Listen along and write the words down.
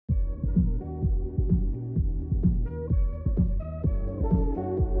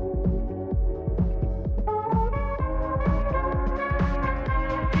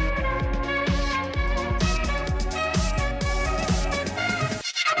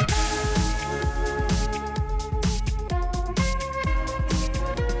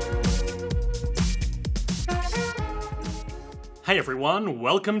Hey everyone,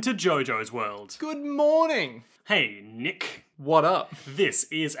 welcome to JoJo's World. Good morning. Hey Nick, What up? this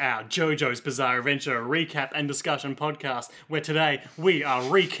is our JoJo's Bizarre Adventure recap and discussion podcast, where today we are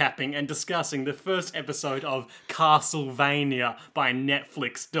recapping and discussing the first episode of Castlevania by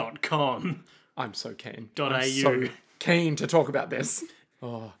Netflix.com. I'm so keen. .au. So keen to talk about this.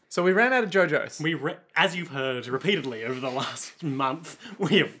 Oh. So we ran out of JoJo's. As you've heard repeatedly over the last month,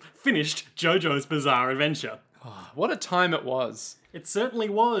 we have finished JoJo's Bizarre Adventure. What a time it was. It certainly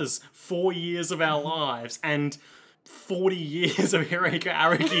was 4 years of our lives and 40 years of Hirohiko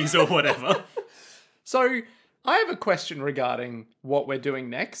Araki's or whatever. So I have a question regarding what we're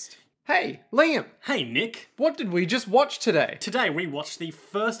doing next. Hey, Liam, Hey Nick, what did we just watch today? today we watched the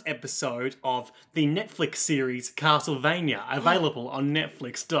first episode of the Netflix series Castlevania, available on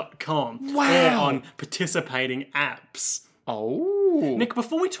Netflix.com Wow. or on participating apps. Oh. Nick,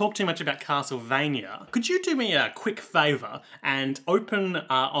 before we talk too much about Castlevania, could you do me a quick favour and open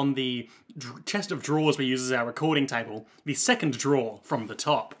on the chest of drawers we use as our recording table, the second drawer from the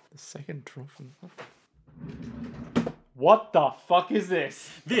top? The second draw from What the fuck is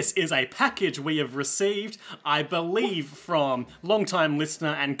this? This is a package we have received, I believe, from long-time listener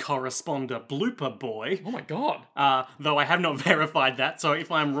and correspondent Blooper Boy. Oh my god. Though I have not verified that, so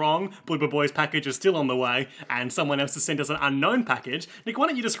if I'm wrong, Blooper Boy's package is still on the way, and someone else has sent us an unknown package. Nick, why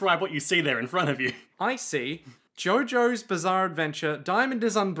don't you describe what you see there in front of you? I see JoJo's Bizarre Adventure Diamond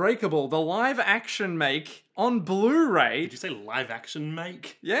is Unbreakable, the live action make on Blu-ray. Did you say live-action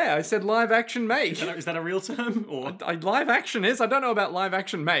make? Yeah, I said live action make. Is that a real term? Or Live action is. I don't know about live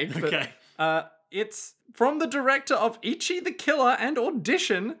action make. okay. But, it's from the director of Ichi the Killer and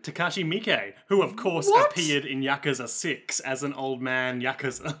Audition. Takashi Miike, who of course What? appeared in Yakuza 6 as an old man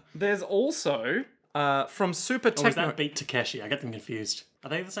Yakuza. There's also from Super Or is Techno. that Beat Takeshi? I get them confused. Are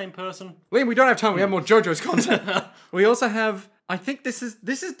they the same person? Liam, we don't have time. We have more JoJo's content. We also have. I think this is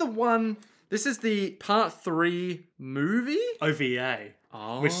the one. This is the part 3 movie. OVA.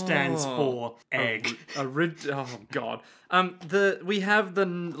 Which stands for egg. Oh god. We have the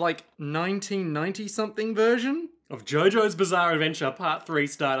 1990 something version. Of JoJo's Bizarre Adventure Part 3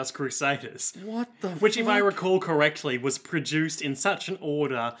 Stardust Crusaders. What the? Which, if I recall correctly, was produced in such an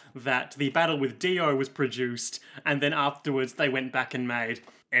order that the battle with Dio was produced, and then afterwards they went back and made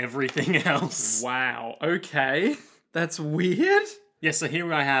everything else. Wow. Okay. That's weird. Yes, so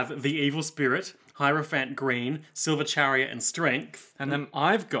here I have the Evil Spirit, Hierophant Green, Silver Chariot, and Strength. And then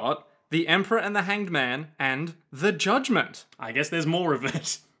I've got the Emperor and the Hanged Man and the Judgment. I guess there's more of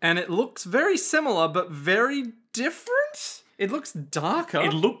it. And it looks very similar, but very different. It looks darker.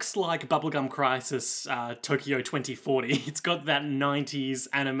 It looks like Bubblegum Crisis Tokyo 2040. It's got that 90s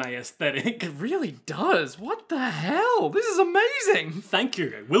anime aesthetic. It really does. What the hell? This is amazing. Thank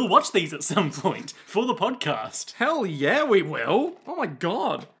you. We'll watch these at some point for the podcast. Hell yeah, we will. Oh my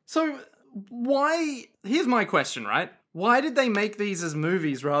god. So, why... Here's my question, right? Why did they make these as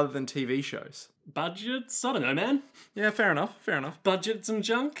movies rather than TV shows? Budgets? I don't know, man. Yeah, fair enough, fair enough. Budgets and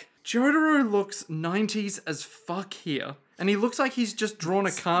junk? Jotaro looks 90s as fuck here. And he looks like he's just drawn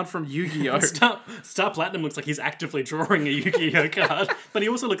a card from Yu-Gi-Oh! Star Platinum looks like he's actively drawing a Yu-Gi-Oh card, but he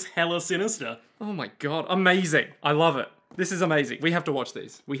also looks hella sinister. Oh my god, amazing. I love it. This is amazing. We have to watch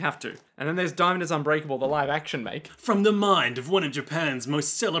these. We have to. And then there's Diamond is Unbreakable, the live action make. From the mind of one of Japan's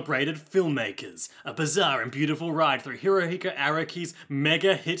most celebrated filmmakers, a bizarre and beautiful ride through Hirohiko Araki's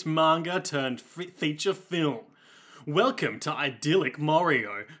mega hit manga turned feature film. Welcome to idyllic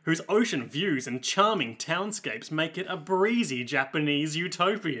Morio, whose ocean views and charming townscapes make it a breezy Japanese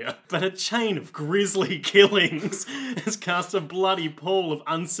utopia. But a chain of grisly killings has cast a bloody pall of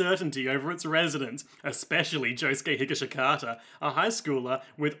uncertainty over its residents, especially Josuke Higashikata, a high schooler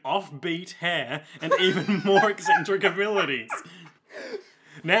with offbeat hair and even more eccentric abilities.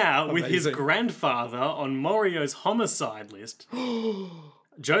 Now, with his Amazing. grandfather on Morio's homicide list,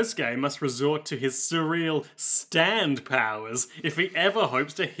 Josuke must resort to his surreal stand powers if he ever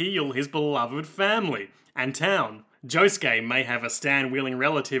hopes to heal his beloved family and town. Josuke may have a stand-wielding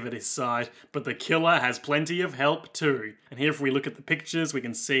relative at his side, but the killer has plenty of help too. And here, if we look at the pictures, we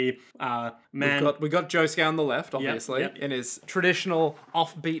can see, man... We got Josuke on the left, obviously, yep. in his traditional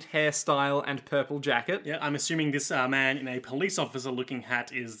offbeat hairstyle and purple jacket. Yeah, I'm assuming this man in a police officer-looking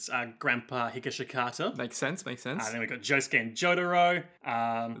hat is Grandpa Higashikata. Makes sense, makes sense. Then we've got Josuke and Jotaro,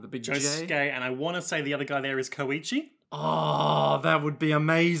 the big J. Josuke, and I want to say the other guy there is Koichi. Oh, that would be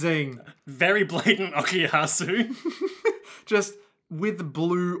amazing. Very blatant Okuyasu. Just with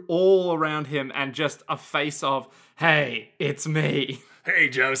blue all around him and just a face of, hey, it's me. Hey,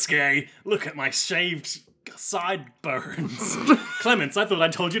 Josuke, look at my shaved sideburns. Clements, I thought I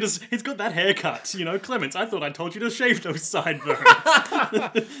told you to... He's got that haircut, you know? Clements, I thought I told you to shave those sideburns.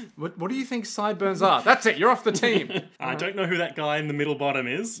 What do you think sideburns are? That's it, you're off the team. I don't know who that guy in the middle bottom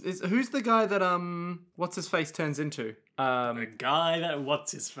is. Who's the guy that, what's his face turns into? The guy that...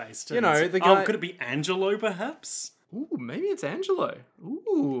 What's his face? You know, the guy... Oh, could it be Angelo, perhaps? Ooh, maybe it's Angelo.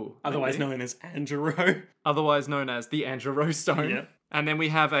 Ooh. Otherwise known as Angelo. Otherwise known as the Angelo Stone. Yep. And then we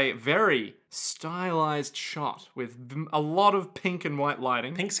have a very stylized shot with a lot of pink and white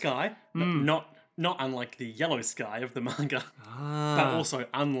lighting. Pink sky. Not unlike the yellow sky of the manga. Ah. But also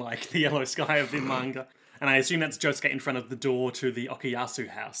unlike the yellow sky of the manga. And I assume that's Josuke in front of the door to the Okuyasu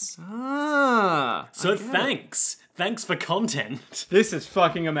house. Ah. So thanks. Thanks for content. This is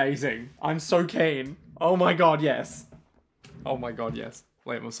fucking amazing. I'm so keen. Oh my god, yes. Oh my god, yes.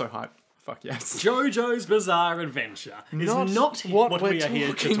 Wait, I'm so hyped. Fuck yes. JoJo's Bizarre Adventure is not what we are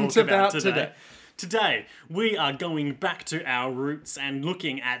here to talk about today. Today, we are going back to our roots and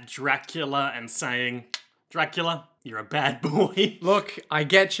looking at Dracula and saying, Dracula, you're a bad boy. Look, I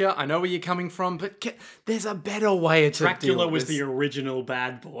get you. I know where you're coming from, but there's a better way to Dracula deal was with the this. original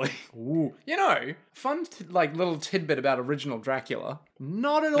bad boy. Ooh. You know, fun little tidbit about original Dracula.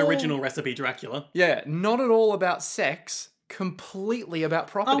 Not at all. Original recipe Dracula. Yeah, not at all about sex. Completely about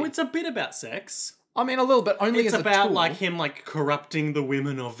property. Oh, it's a bit about sex. I mean, a little bit. Only It's as about a tool. like him like corrupting the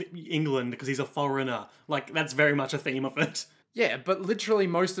women of England because he's a foreigner. Like that's very much a theme of it. Yeah, but literally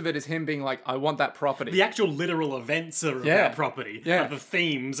most of it is him being like, I want that property. The actual literal events are Yeah. about property. Yeah. But the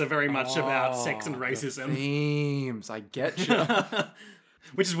themes are very much about sex and racism. Themes, I get you.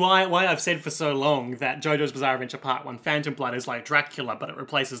 Which is why I've said for so long that JoJo's Bizarre Adventure Part 1 Phantom Blood is like Dracula, but it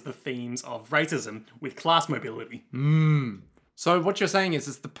replaces the themes of racism with class mobility. So what you're saying is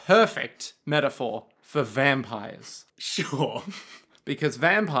it's the perfect metaphor for vampires. Sure. Because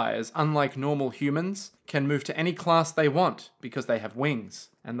vampires, unlike normal humans, can move to any class they want because they have wings.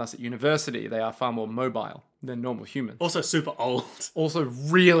 And thus at university, they are far more mobile than normal humans. Also super old. Also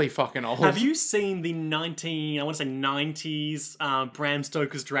really fucking old. Have you seen the 90s Bram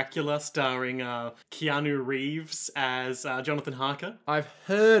Stoker's Dracula starring Keanu Reeves as Jonathan Harker? I've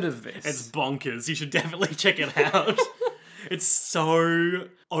heard of this. It's bonkers. You should definitely check it out. It's so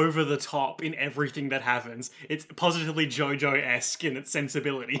over the top in everything that happens. It's positively JoJo-esque in its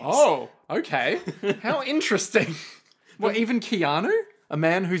sensibilities. Oh, okay. How interesting. Well, even Keanu? A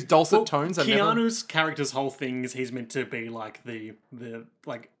man whose dulcet tones are never... Keanu's character's whole thing is he's meant to be like the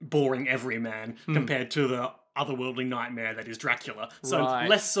like boring everyman compared to the otherworldly nightmare that is Dracula. So Right.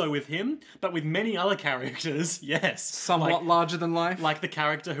 less so with him, but with many other characters, yes. Somewhat larger than life? Like the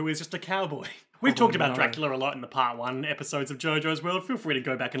character who is just a cowboy. We've talked about Dracula a lot in the Part 1 episodes of JoJo's World. Feel free to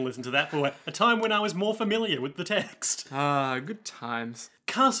go back and listen to that for a time when I was more familiar with the text. Ah, good times.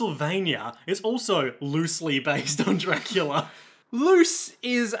 Castlevania is also loosely based on Dracula. Loose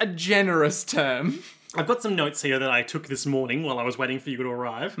is a generous term. I've got some notes here that I took this morning while I was waiting for you to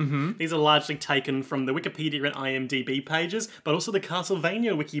arrive. Mm-hmm. These are largely taken from the Wikipedia and IMDb pages, but also the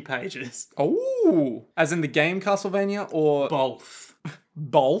Castlevania wiki pages. Oh, as in the game Castlevania or Both.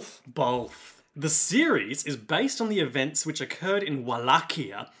 both? The series is based on the events which occurred in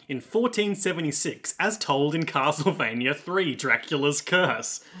Wallachia in 1476, as told in Castlevania 3 Dracula's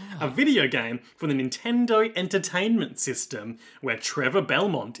Curse, a video game for the Nintendo Entertainment System, where Trevor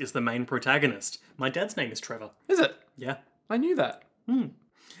Belmont is the main protagonist. My dad's name is Trevor. Is it? Yeah. I knew that. I don't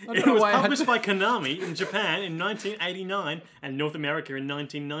It know was why I had published to- by Konami in Japan in 1989 and North America in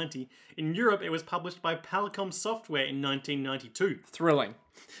 1990. In Europe, it was published by Palcom Software in 1992. Thrilling.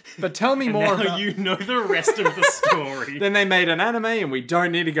 But tell me more Now about... you know the rest of the story. Then they made an anime and we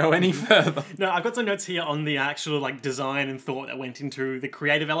don't need to go any further. No, I've got some notes here on the actual like design and thought that went into the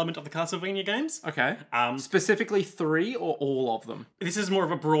creative element of the Castlevania games. Okay. Specifically 3 or all of them? This is more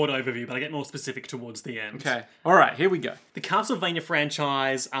of a broad overview, but I get more specific towards the end. Okay. All right, here we go. The Castlevania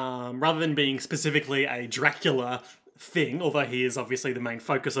franchise, rather than being specifically a Dracula thing, although he is obviously the main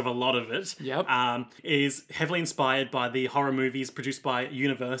focus of a lot of it, Yep. is heavily inspired by the horror movies produced by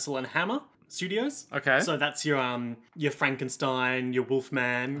Universal and Hammer Studios. Okay. So that's your Frankenstein, your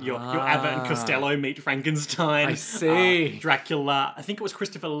Wolfman, your Abbott and Costello meet Frankenstein. I see. Dracula. I think it was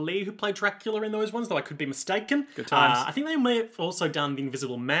Christopher Lee who played Dracula in those ones, though I could be mistaken. Good times. I think they may have also done The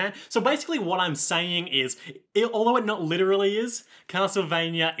Invisible Man. So basically what I'm saying is, although it not literally is,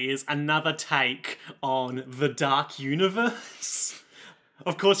 Castlevania is another take on the Dark Universe.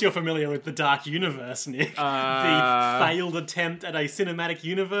 Of course, you're familiar with the Dark Universe, Nick. The failed attempt at a cinematic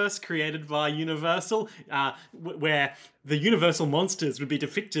universe created by Universal, where the Universal monsters would be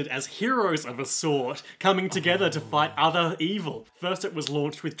depicted as heroes of a sort, coming together to fight other evil. First, it was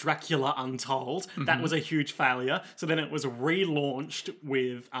launched with Dracula Untold. That was a huge failure. So then it was relaunched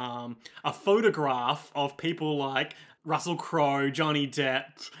with a photograph of people like Russell Crowe, Johnny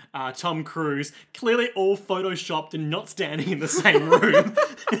Depp, Tom Cruise, clearly all photoshopped and not standing in the same room,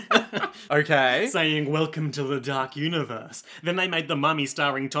 Okay. saying, "Welcome to the Dark Universe." Then they made The Mummy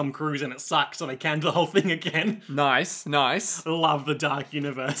starring Tom Cruise and it sucked, so they canned the whole thing again. Nice. Love the Dark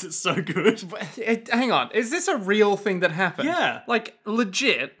Universe, it's so good. Hang on, is this a real thing that happened? Yeah. Like,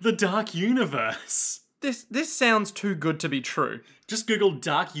 legit? The Dark Universe. This sounds too good to be true. Just Google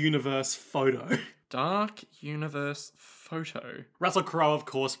Dark Universe photo. Dark Universe photo. Russell Crowe, of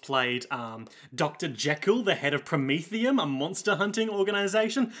course, played Dr. Jekyll, the head of Prometheum, a monster hunting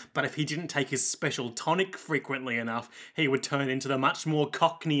organization. But if he didn't take his special tonic frequently enough, he would turn into the much more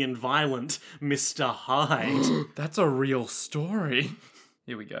cockney and violent Mr. Hyde. That's a real story.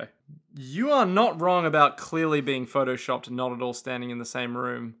 Here we go. You are not wrong about clearly being photoshopped and not at all standing in the same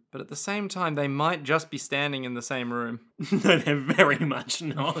room. But at the same time, they might just be standing in the same room. No, they're very much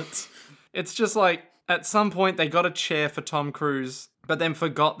not. It's just like, at some point they got a chair for Tom Cruise, but then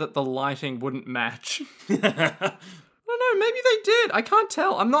forgot that the lighting wouldn't match. I don't know, maybe they did. I can't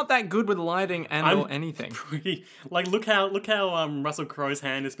tell. I'm not that good with lighting or anything. Pretty, like, look how Russell Crowe's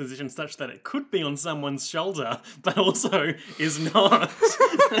hand is positioned such that it could be on someone's shoulder, but also is not.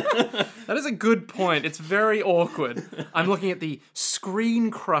 That is a good point. It's very awkward. I'm looking at the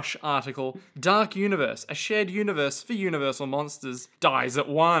Screen Crush article. Dark Universe, a shared universe for Universal monsters, dies at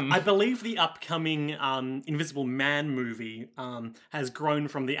 1. I believe the upcoming Invisible Man movie has grown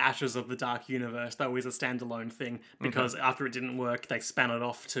from the ashes of the Dark Universe, though is a standalone thing, because after it didn't work, they span it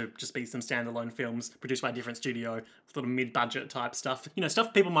off to just be some standalone films produced by a different studio, sort of mid-budget type stuff. You know,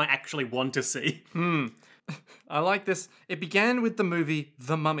 stuff people might actually want to see. I like this. It began with the movie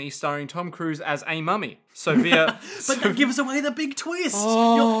The Mummy, starring Tom Cruise as a mummy. Sophia... But that gives away the big twist.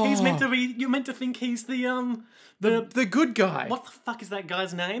 Oh. You're meant to think he's the good guy. what the fuck is that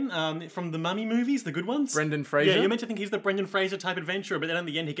guy's name? From the Mummy movies, the good ones? Brendan Fraser? Yeah, you're meant to think he's the Brendan Fraser type adventurer, but then in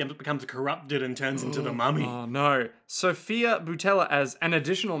the end he becomes corrupted and turns into the Mummy. Oh no. Sophia Boutella as an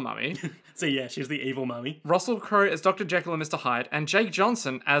additional mummy. So yeah, she's the evil Mummy. Russell Crowe as Dr. Jekyll and Mr. Hyde, and Jake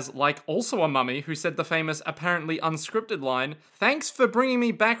Johnson as, like, also a mummy who said the famous, apparently unscripted line, "Thanks for bringing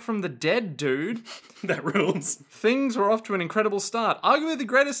me back from the dead, dude." That rules. Things were off to an incredible start. Arguably the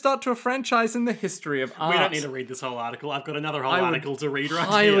greatest start to a franchise in the history of art. We don't need to read this whole article. I've got another whole I would article to read right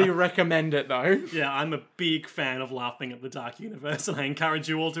highly here. recommend it, though. Yeah, I'm a big fan of laughing at the Dark Universe, and I encourage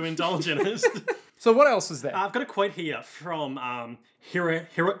you all to indulge in it. So what else was there? I've got a quote here from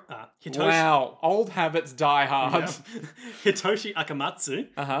Hitoshi. Wow, old habits die hard. Hitoshi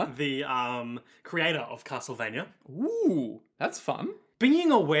Akamatsu, the creator of Castlevania. Ooh, that's fun.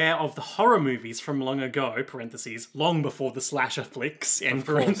 Being aware of the horror movies from long ago, parentheses, long before the slasher flicks, end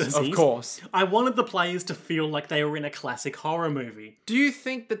parentheses. Of course. I wanted the players to feel like they were in a classic horror movie. Do you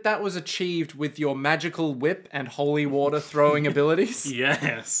think that was achieved with your magical whip and holy water throwing abilities?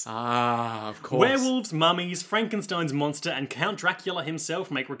 Yes. Ah, of course. Werewolves, mummies, Frankenstein's monster, and Count Dracula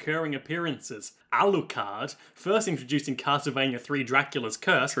himself make recurring appearances. Alucard, first introduced in Castlevania 3 Dracula's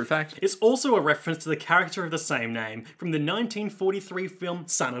Curse, True fact. is also a reference to the character of the same name from the 1943 film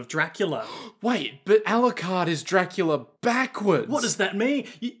Son of Dracula. Wait, but Alucard is Dracula backwards. What does that mean?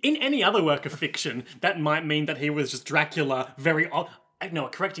 In any other work of fiction, that might mean that he was just Dracula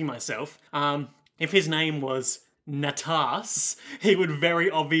correcting myself. If his name was Natas, he would very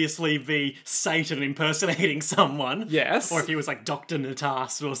obviously be Satan impersonating someone. Yes. Or if he was like Dr.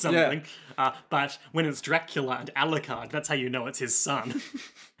 Natas or something. But when it's Dracula and Alucard, that's how you know it's his son.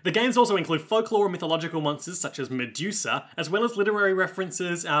 The games also include folklore and mythological monsters such as Medusa, as well as literary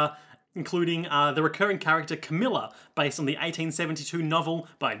references, including the recurring character Camilla, based on the 1872 novel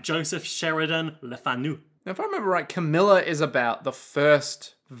by Joseph Sheridan Le Fanu. Now, if I remember right, Camilla is about the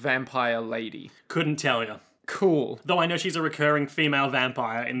first vampire lady. Couldn't tell you. Cool. Though I know she's a recurring female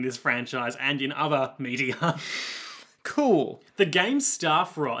vampire in this franchise and in other media. Cool. The game's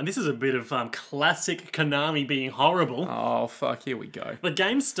staff role, and this is a bit of classic Konami being horrible. Oh, fuck, here we go. The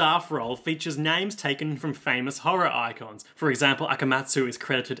game's staff role features names taken from famous horror icons. For example, Akamatsu is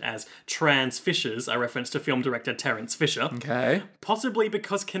credited as Trans Fishers, a reference to film director Terence Fisher. Okay. Possibly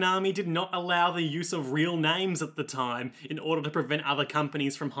because Konami did not allow the use of real names at the time in order to prevent other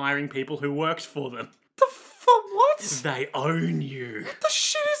companies from hiring people who worked for them. What? They own you. What the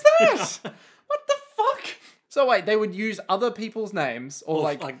shit is that? What the fuck? So wait, they would use other people's names or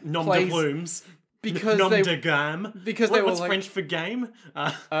like nom plays- de plumes. because nom they de gamme. because they were What's like- French for game?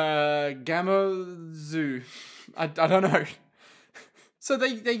 Gamozu. I don't know. So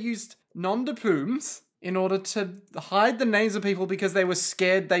they used nom de plumes in order to hide the names of people because they were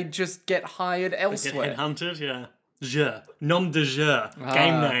scared they'd just get hired Get elsewhere. headhunted, yeah. Jeu. Nom de jeu.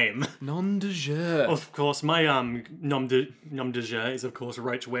 Game name. Nom de jeu. Of course, my nom de jeu is of course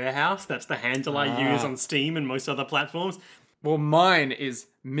Roach Warehouse. That's the handle I use on Steam and most other platforms. Well, mine is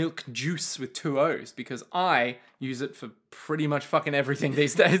milk juice with 2 O's because I use it for pretty much fucking everything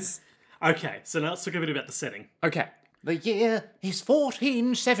these days. Okay, so now let's talk a bit about the setting. Okay. The year is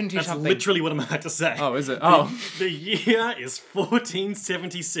 1470 That's something. literally what I'm about to say. Oh, is it? Oh. The year is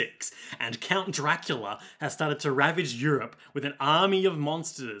 1476, and Count Dracula has started to ravage Europe with an army of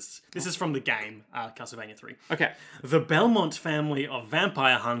monsters. This is from the game, Castlevania 3. Okay. The Belmont family of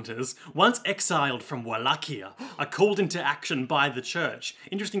vampire hunters, once exiled from Wallachia, are called into action by the church.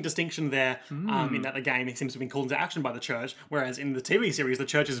 Interesting distinction there, in that the game seems to have been called into action by the church, whereas in the TV series, the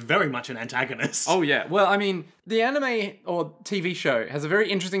church is very much an antagonist. Oh, yeah. Well, I mean, the anime or TV show has a very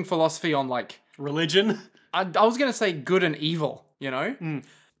interesting philosophy on, like, Religion. I was going to say good and evil, you know?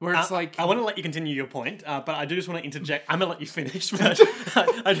 Where it's like... I want to let you continue your point, but I do just want to interject. I'm going to let you finish, but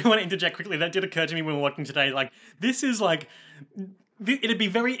I do want to interject quickly. That did occur to me when we were watching today. Like, this is like... It'd be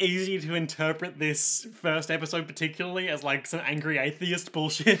very easy to interpret this first episode particularly as like some angry atheist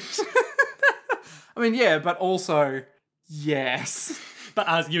bullshit. I mean, yeah, but also, yes. But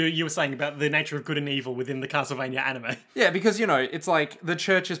as you were saying about the nature of good and evil within the Castlevania anime. Yeah, because, you know, it's like the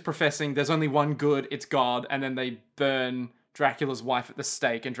church is professing there's only one good, it's God, and then they burn Dracula's wife at the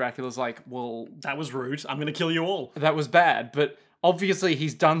stake, and Dracula's like, well, That was rude. I'm going to kill you all. that was bad, but obviously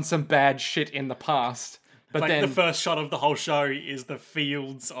he's done some bad shit in the past. But Like, then, the first shot of the whole show is the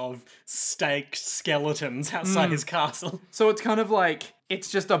fields of staked skeletons outside his castle. so it's kind of like,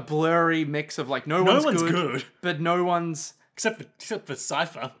 it's just a blurry mix of like, no No one's one's good, good. but no one's... Except for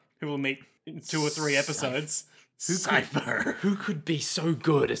Cypher, who will meet in 2 or 3 episodes. Cypher. Who could be so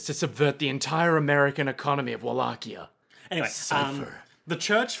good as to subvert the entire American economy of Wallachia? Anyway, Cypher. the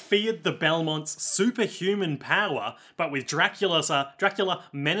church feared the Belmonts' superhuman power, but with Dracula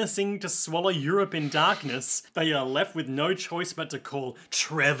menacing to swallow Europe in darkness, they are left with no choice but to call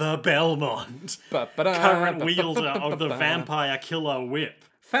Trevor Belmont, current wielder of the vampire killer whip.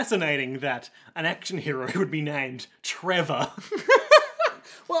 Fascinating that an action hero would be named Trevor.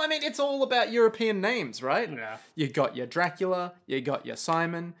 Well, I mean, it's all about European names, right? Yeah. You got your Dracula, you got your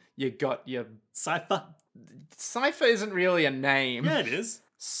Simon, you got your... Cypher? Cypher isn't really a name. Yeah, it is.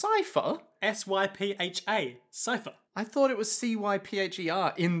 Cypher? Sypha. Cypher. I thought it was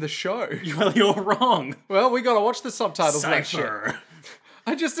Cypher in the show. Well, you're wrong. Well, we gotta watch the subtitles of that shit. Cypher.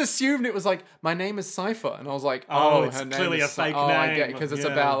 I just assumed it was like, my name is Cypher, and I was like, Oh, oh, it's her name clearly is a fake I get name. because it's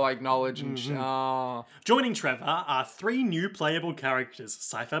Yeah. about like knowledge and shit. Oh, Joining Trevor are 3 new playable characters.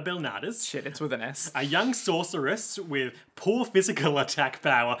 Cypher Belnardus, shit, it's with an S. a young sorceress with poor physical attack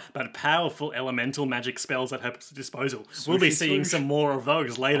power, but powerful elemental magic spells at her disposal. We'll be Swooshy seeing swoosh. some more of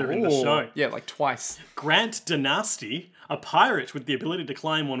those later in the show. Yeah, like twice. Grant Dynasty, a pirate with the ability to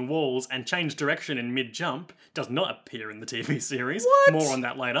climb on walls and change direction in mid-jump, does not appear in the TV series. What? More on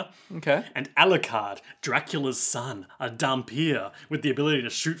that later. Okay. And Alucard, Dracula's son, a Dhampir with the ability to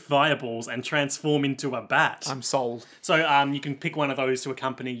shoot fireballs and transform into a bat. I'm sold. So you can pick one of those to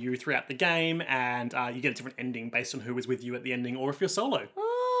accompany you throughout the game, and you get a different ending based on who is with you at the ending, or if you're solo.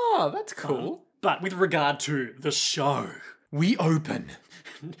 Oh, that's cool. But with regard to the show, We open.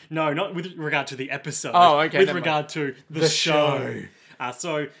 no, not with regard to the episode. Oh, okay, With never regard to the show. show.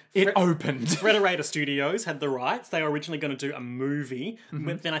 So It opened. Frederator Studios had the rights. They were originally going to do a movie, Mm-hmm.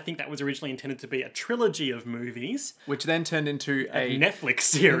 but then I think that was originally intended to be a trilogy of movies, Which then turned into a Netflix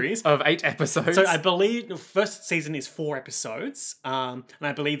series. of 8 episodes. So I believe the first season is 4 episodes, and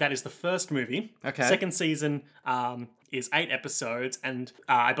I believe that is the first movie. Okay. Second season is 8 episodes, and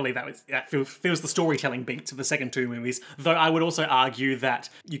I believe that feels the storytelling beats of the second 2 movies. Though I would also argue that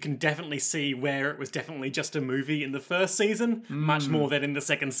you can definitely see where it was definitely just a movie in the first season, much more than in the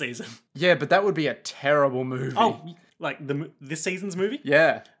second season. yeah, but that would be a terrible movie. Oh, like this season's movie?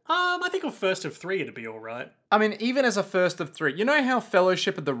 Yeah. I think a first of 3 it'd be all right. I mean, even as a first of 3, you know how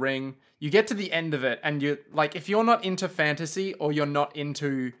Fellowship of the Ring, you get to the end of it and you, like, if you're not into fantasy or you're not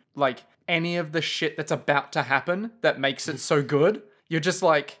into, like, any of the shit that's about to happen that makes it so good, you're just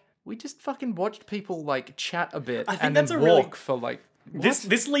like, we just fucking watched people, like, chat a bit think and then that's a really- walk for, like,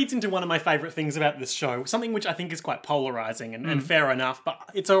 This leads into one of my favourite things about this show, something which I think is quite polarising and fair enough, but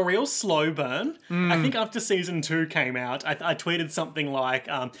it's a real slow burn. I think after season 2 came out, I tweeted something like,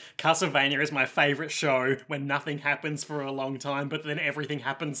 Castlevania is my favourite show when nothing happens for a long time, but then everything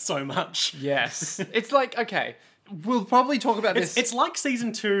happens so much. Yes. It's like, okay, we'll probably talk about this. It's like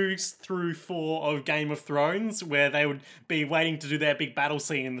season 2 through 4 of Game of Thrones, where they would be waiting to do their big battle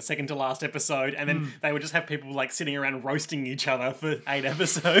scene in the second to last episode, and then they would just have people like sitting around roasting each other for 8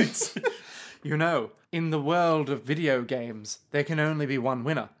 episodes. You know, in the world of video games, there can only be one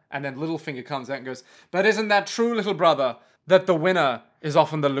winner. And then Littlefinger comes out and goes, but isn't that true, little brother? That the winner is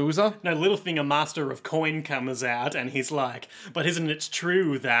often the loser? No, Littlefinger, Master of Coin, comes out and he's like, but isn't it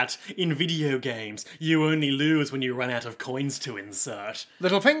true that in video games you only lose when you run out of coins to insert?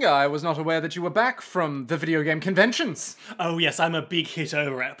 Littlefinger, I was not aware that you were back from the video game conventions. Oh yes, I'm a big hit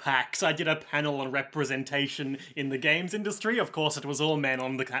over at PAX. I did a panel on representation in the games industry. Of course, it was all men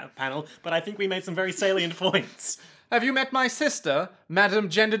on the panel, but I think we made some very salient points. Have you met my sister, Madam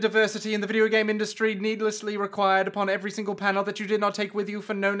Gender Diversity in the video game industry needlessly required upon every single panel that you did not take with you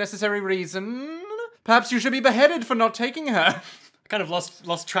for no necessary reason? Perhaps you should be beheaded for not taking her. Kind of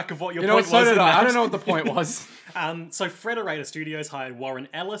lost track of what your You know point what, so was. did in I. that. I don't know what the point was. So Frederator Studios hired Warren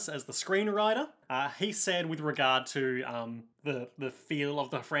Ellis as the screenwriter. He said with regard to the feel of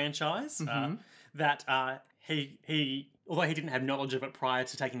the franchise that he although he didn't have knowledge of it prior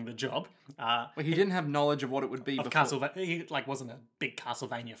to taking the job, He didn't have knowledge of what it would be before. Castlevania, he wasn't a big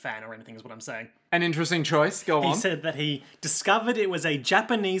Castlevania fan or anything, is what I'm saying. An interesting choice. Go He on. said that he discovered it was a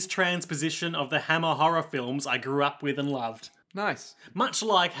Japanese transposition of the Hammer horror films I grew up with and loved. Nice. Much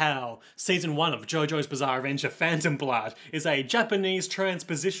like how Season 1 of JoJo's Bizarre Adventure Phantom Blood is a Japanese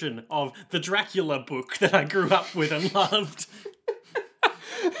transposition of the Dracula book that I grew up with and loved.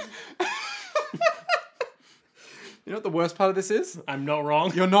 You know what the worst part of this is? I'm not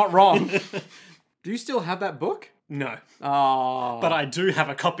wrong. You're not wrong. Do you still have that book? No. Oh. But I do have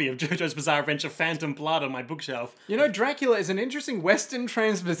a copy of JoJo's Bizarre Adventure Phantom Blood on my bookshelf. You know, Dracula is an interesting Western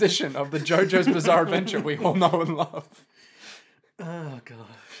transposition of the JoJo's Bizarre Adventure we all know and love. Oh, God.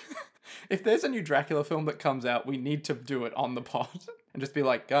 If there's a new Dracula film that comes out, we need to do it on the pod. And just be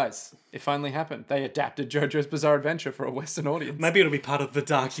like, guys, it finally happened. They adapted JoJo's Bizarre Adventure for a Western audience. Maybe it'll be part of the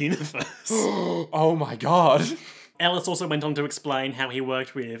Dark Universe. Oh my god. Ellis also went on to explain how he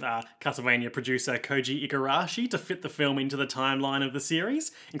worked with Castlevania producer Koji Igarashi to fit the film into the timeline of the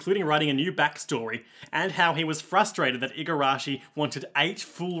series, including writing a new backstory, and how he was frustrated that Igarashi wanted 8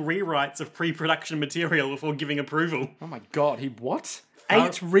 full rewrites of pre-production material before giving approval. Oh my god, he what?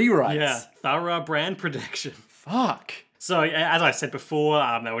 8 rewrites? Yeah, thorough brand protection. Fuck. So, as I said before,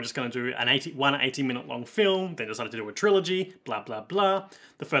 they were just going to do one 80-minute long film, then decided to do a trilogy, blah, blah, blah.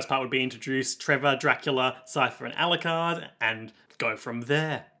 The first part would be introduce Trevor, Dracula, Cypher, and Alucard, and go from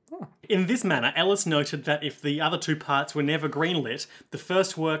there. Oh. In this manner, Ellis noted that if the other 2 parts were never greenlit, the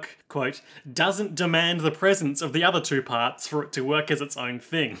first work, quote, doesn't demand the presence of the other 2 parts for it to work as its own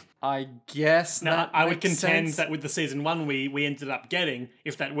thing. I guess Now, that I would makes contend sense. that with the season 1 we ended up getting,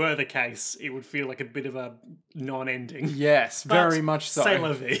 if that were the case, it would feel like a bit of a non-ending. Yes, very much so. C'est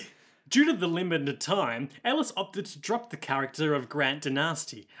la vie. Due to the limited time, Ellis opted to drop the character of Grant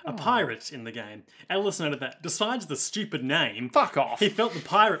Dynasty, a pirate in the game. Ellis noted that, besides the stupid name, Fuck off. he felt the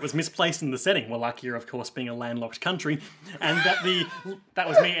pirate was misplaced in the setting, Wallachia, of course, being a landlocked country, and that that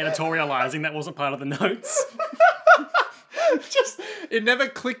was me editorialising, that wasn't part of the notes. It never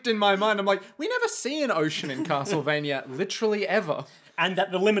clicked in my mind. I'm like, we never see an ocean in Castlevania, literally ever. And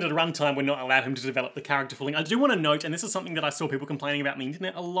that the limited runtime would not allow him to develop the character fully. I do want to note, and this is something that I saw people complaining about on the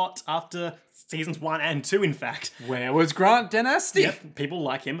internet a lot after seasons 1 and 2, in fact. Where was Grant Dynasty? Yep, people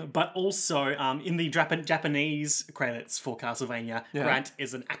like him, but also in the Japanese credits for Castlevania, Grant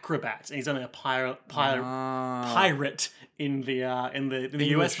is an acrobat. And he's only a pirate in the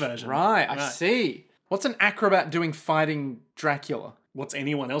US version. Right, I see. What's an acrobat doing fighting Dracula? What's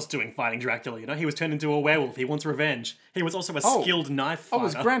anyone else doing fighting Dracula? You know, he was turned into a werewolf. He wants revenge. He was also a skilled knife fighter.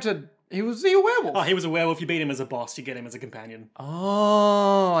 Was granted. He was a werewolf. Oh, he was a werewolf. You beat him as a boss. You get him as a companion.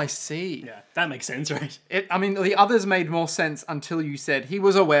 Oh, I see. Yeah, that makes sense, right? I mean, the others made more sense until you said he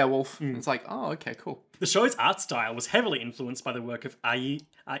was a werewolf. It's like, oh, okay, cool. The show's art style was heavily influenced by the work of Ayami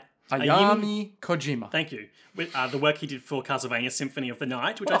Kojima. Thank you. With the work he did for Castlevania Symphony of the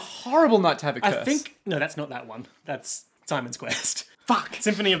Night, which What a horrible night to have a curse. I think... No, that's not that one. That's Simon's Quest. Fuck.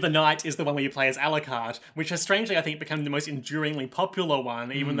 Symphony of the Night is the one where you play as Alucard, which has strangely, I think, become the most enduringly popular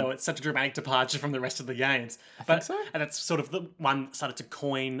one, even though it's such a dramatic departure from the rest of the games. But so. And that's sort of the one that started to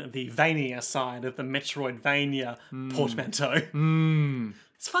coin the Vania side of the Metroidvania portmanteau.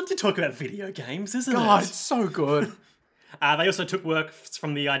 It's fun to talk about video games, isn't God, it? it's so good. They also took work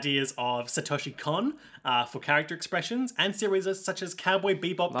from the ideas of Satoshi Kon for character expressions, and series such as Cowboy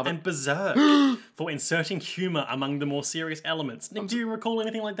Bebop and Berserk for inserting humour among the more serious elements. Nick, do you recall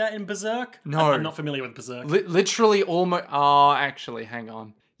anything like that in Berserk? No. I'm not familiar with Berserk. Literally almost... Oh, actually, hang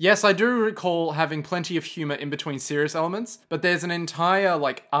on. Yes, I do recall having plenty of humor in between serious elements, but there's an entire,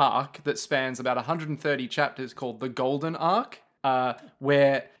 arc that spans about 130 chapters called the Golden Arc,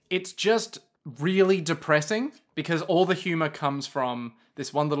 where it's just really depressing because all the humor comes from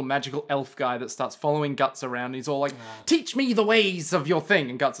this one little magical elf guy that starts following Guts around. And he's all like, teach me the ways of your thing.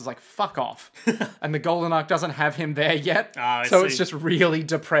 And Guts is like, fuck off. And the Golden Arc doesn't have him there yet. So it's just really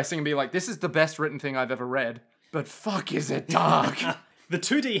depressing and be like, this is the best written thing I've ever read. But fuck, is it dark. The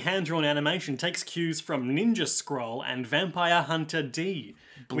 2D hand-drawn animation takes cues from Ninja Scroll and Vampire Hunter D.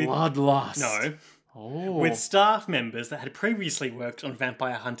 Bloodlust. No. Oh. With staff members that had previously worked on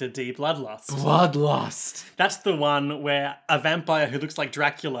Vampire Hunter D Bloodlust. Bloodlust. That's the one where a vampire who looks like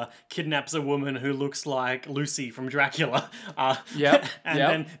Dracula kidnaps a woman who looks like Lucy from Dracula. Yep.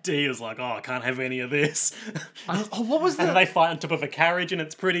 Then D is like, oh, I can't have any of this. What was that? And they fight on top of a carriage and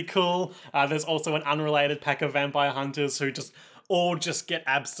it's pretty cool. There's also an unrelated pack of vampire hunters who all just get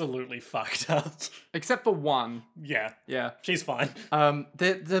absolutely fucked up. Except for one. Yeah. Yeah. She's fine.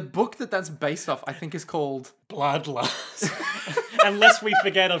 The book that's based off, I think, is called Bloodlust. Unless we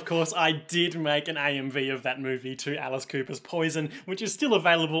forget, of course, I did make an AMV of that movie to Alice Cooper's Poison, which is still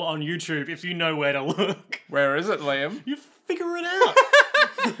available on YouTube if you know where to look. Where is it, Liam? You figure it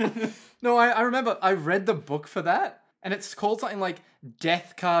out. No, I remember I read the book for that, and it's called something like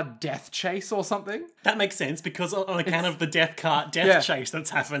Death Card Death Chase or something. That makes sense, because on account of the Death Card Death Chase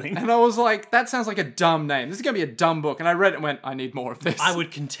that's happening. And I was like, that sounds like a dumb name. This is going to be a dumb book. And I read it and went, I need more of this. I would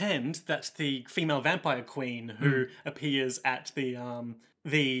contend that the female vampire queen who appears at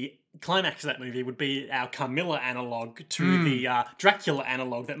the climax of that movie would be our Carmilla analogue to the Dracula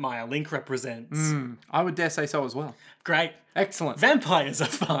analogue that Maya Link represents. I would dare say so as well. Great. Excellent. Vampires are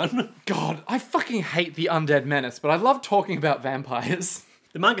fun. God, I fucking hate the Undead Menace, but I love talking about vampires.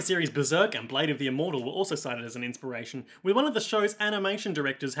 The manga series Berserk and Blade of the Immortal were also cited as an inspiration, with one of the show's animation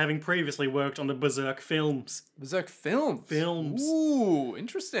directors having previously worked on the Berserk films. Berserk films? Films. Ooh,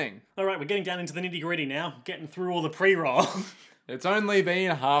 interesting. Alright, we're getting down into the nitty-gritty now, getting through all the pre-roll. It's only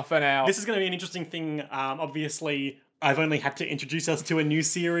been half an hour. This is going to be an interesting thing. Obviously, I've only had to introduce us to a new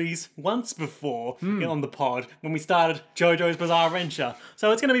series once before on the pod, when we started JoJo's Bizarre Adventure.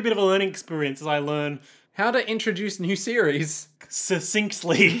 So it's going to be a bit of a learning experience as I learn how to introduce new series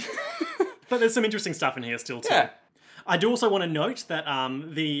succinctly. But there's some interesting stuff in here still too. Yeah. I do also want to note that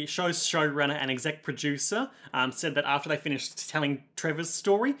the show's showrunner and exec producer said that after they finished telling Trevor's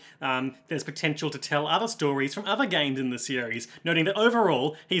story, there's potential to tell other stories from other games in the series, noting that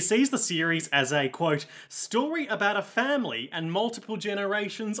overall, he sees the series as a, quote, story about a family and multiple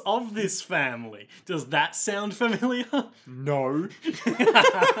generations of this family. Does that sound familiar? No.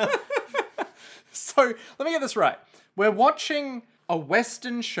 So, let me get this right. We're watching a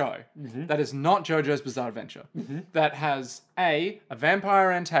Western show that is not JoJo's Bizarre Adventure, that has A, a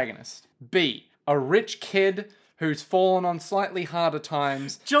vampire antagonist, B, a rich kid who's fallen on slightly harder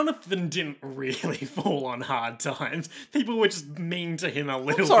times. Jonathan didn't really fall on hard times. People were just mean to him a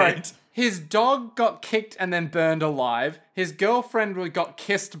little Sorry. bit. His dog got kicked and then burned alive. His girlfriend got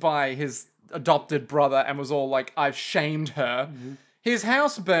kissed by his adopted brother and was all like, I've shamed her. His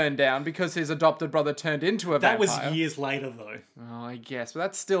house burned down because his adopted brother turned into a vampire. That was years later, though. Oh, I guess. But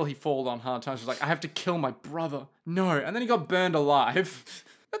that's still, he fallen on hard times. He's like, I have to kill my brother. No. And then he got burned alive.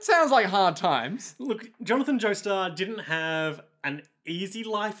 That sounds like hard times. Look, Jonathan Joestar didn't have an easy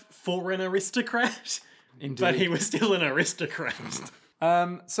life for an aristocrat. Indeed. But he was still an aristocrat.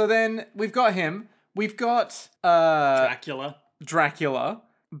 So then, we've got him. We've got Dracula.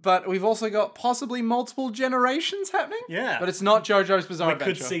 But we've also got possibly multiple generations happening. Yeah. But it's not JoJo's Bizarre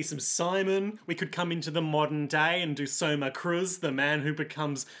Adventure. We could see some Simon. We could come into the modern day and do Soma Cruz, the man who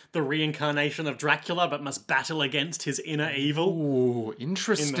becomes the reincarnation of Dracula but must battle against his inner evil. Ooh, In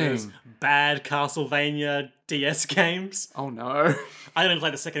interesting. those bad Castlevania DS games. Oh no. I didn't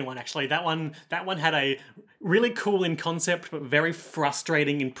play the second one, actually. That one had a really cool in concept, but very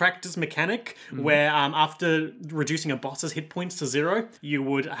frustrating in practice mechanic, where after reducing a boss's hit points to 0, you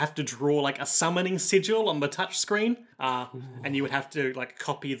would have to draw like a summoning sigil on the touch screen, and you would have to like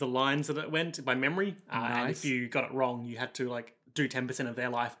copy the lines that it went by memory. And if you got it wrong, you had to like do 10% of their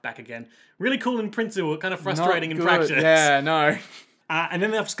life back again. Really cool in principle, kind of frustrating Not in good. practice. Yeah, no. And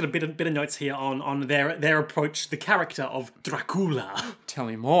then I've just got a bit of notes here on their approach to the character of Dracula. Tell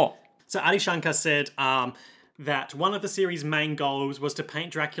me more. So Adi Shankar said that one of the series' main goals was to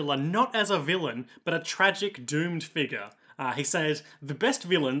paint Dracula not as a villain, but a tragic, doomed figure. He said, the best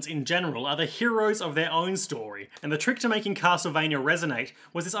villains in general are the heroes of their own story, and the trick to making Castlevania resonate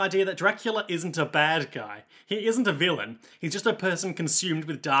was this idea that Dracula isn't a bad guy. He isn't a villain, he's just a person consumed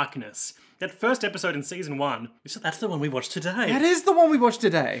with darkness. That first episode in season 1, that's the one we watched today. That is the one we watched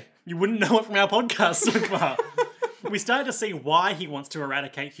today. You wouldn't know it from our podcast so far. We started to see why he wants to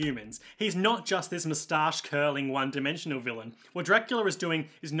eradicate humans. He's not just this moustache-curling one-dimensional villain. What Dracula is doing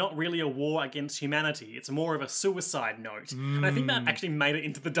is not really a war against humanity. It's more of a suicide note. And I think that actually made it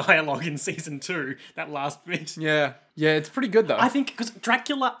into the dialogue in season 2, that last bit. Yeah, it's pretty good though. I think, because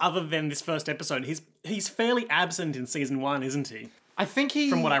Dracula, other than this first episode, he's fairly absent in season 1, isn't he? I think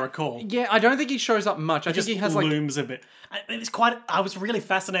From what I recall. Yeah, I don't think he shows up much. I think he has looms a bit. I was really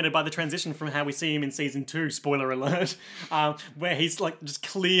fascinated by the transition from how we see him in season 2, spoiler alert, where he's just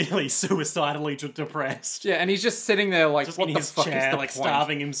clearly suicidally depressed. Yeah, and he's just sitting there Just what in the his fuck chair, is the point?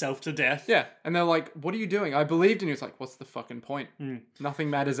 starving himself to death. Yeah, and they're like, what are you doing? I believed in you. It's like, what's the fucking point? Nothing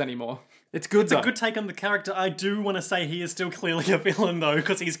matters anymore. It's good though. It's a good take on the character. I do want to say he is still clearly a villain though,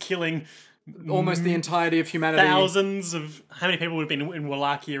 because he's killing almost the entirety of humanity. thousands of... How many people would have been in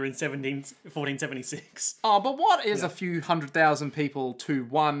Wallachia in 1476? Oh, but what is a few 100,000 people to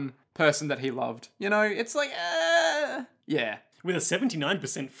one person that he loved? You know, it's like, yeah. With a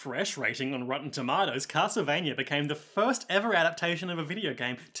 79% fresh rating on Rotten Tomatoes, Castlevania became the first ever adaptation of a video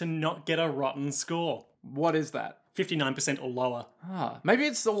game to not get a rotten score. What is that? 59% or lower. Maybe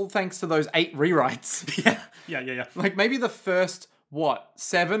it's all thanks to those 8 rewrites. Yeah. Like, maybe the first,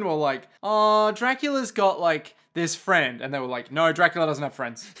 7 were like, oh, Dracula's got, this friend. And they were like, no, Dracula doesn't have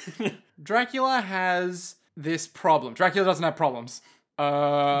friends. Dracula has this problem. Dracula doesn't have problems.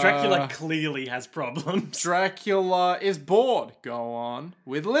 Dracula clearly has problems. Dracula is bored. Go on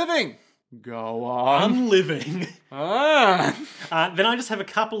with living. Go on. I'm living. Ah. Then I just have a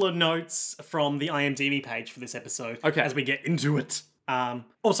couple of notes from the IMDb page for this episode as we get into it.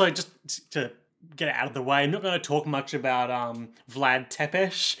 Also, just to get it out of the way, I'm not going to talk much about Vlad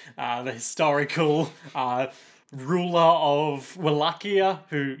Tepes, the historical ruler of Wallachia,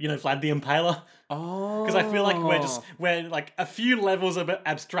 who, Vlad the Impaler. Oh. Because I feel like we're a few levels of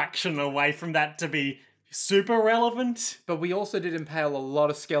abstraction away from that to be super relevant. But we also did impale a lot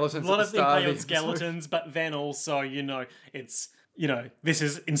of skeletons. A lot at of the start impaled of skeletons, but then also, it's... this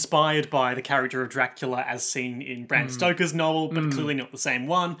is inspired by the character of Dracula as seen in Bram Stoker's novel, but clearly not the same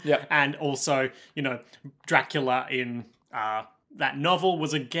one. Yeah. And also, Dracula in that novel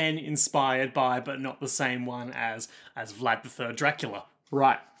was again inspired by, but not the same one as Vlad III Dracula.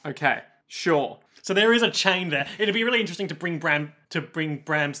 Right. Okay. Sure. So there is a chain there. It'd be really interesting to bring Vlad the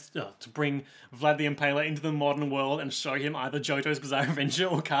Impaler into the modern world and show him either JoJo's Bizarre Adventure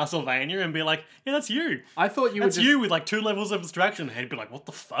or Castlevania and be like, yeah, that's you. I thought you That's were you with 2 levels of abstraction. And he'd be like, what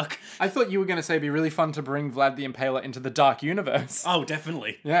the fuck? I thought you were going to say it'd be really fun to bring Vlad the Impaler into the Dark Universe. Oh,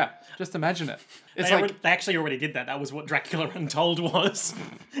 definitely. Yeah. Just imagine it. It's They actually already did that. That was what Dracula Untold was.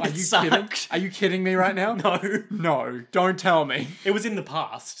 Are you kidding? Are you kidding me right now? No. No. Don't tell me. It was in the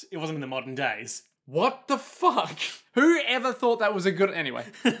past. It wasn't in the modern days. What the fuck? Who ever thought that was a good... Anyway.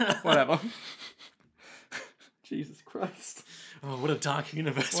 Whatever. Jesus Christ. Oh, what a dark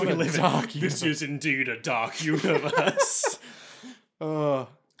universe What we a live dark in. This is indeed a dark universe. So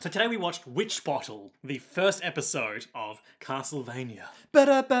today we watched Witch Bottle, the first episode of Castlevania. Is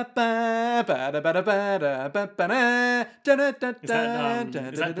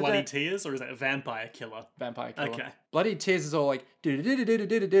that Bloody Tears or is that Vampire Killer? Vampire Killer. Okay. Bloody Tears is all like... Good music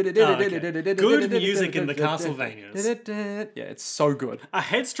in the Castlevanias. Yeah, it's so good. A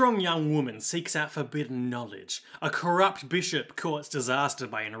headstrong young woman seeks out forbidden knowledge. A corrupt bishop courts disaster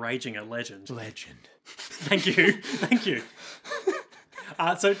by enraging a legend. Thank you.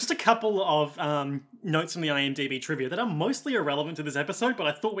 So just a couple of notes from the IMDb trivia that are mostly irrelevant to this episode, but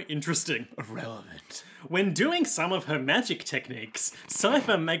I thought were interesting. Irrelevant. When doing some of her magic techniques,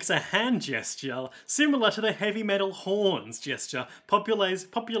 Cypher makes a hand gesture similar to the heavy metal horns gesture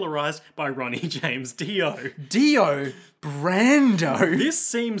popularized by Ronnie James Dio. Dio Brando. This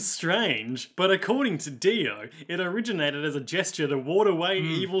seems strange, but according to Dio, it originated as a gesture to ward away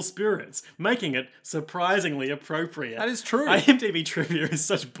evil spirits, making it surprisingly appropriate. That is true. IMDb trivia is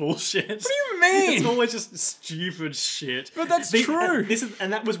such bullshit. What do you mean? It's always just stupid shit. But that's true.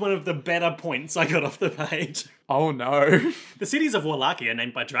 And that was one of the better points I got off the page. Oh no. The cities of Wallachia,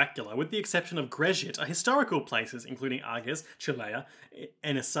 named by Dracula, with the exception of Grezhit, are historical places, including Arges, Chilea,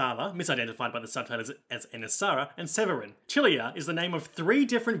 Enisara, misidentified by the subtitles as Enisara, and Severin. Chilea is the name of 3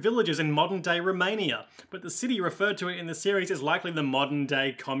 different villages in modern-day Romania, but the city referred to it in the series is likely the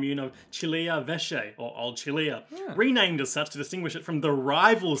modern-day commune of Chilea Veche, or Old Chilea, renamed as such to distinguish it from the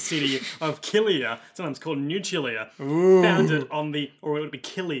rival city of Kilia, sometimes called Nuchilia, founded on the, or it would be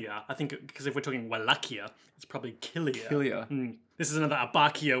Kilia, I think, because if we're talking Wallachia, it's probably Kilia. Kilia. This is another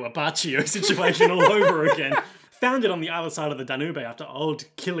Abachio situation all over again. Founded on the other side of the Danube after Old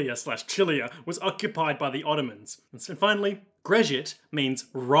Kilia/Chilia was occupied by the Ottomans. And so finally, Grezit means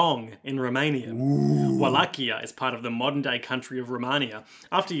wrong in Romanian. Wallachia is part of the modern-day country of Romania.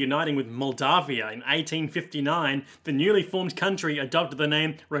 After uniting with Moldavia in 1859, the newly formed country adopted the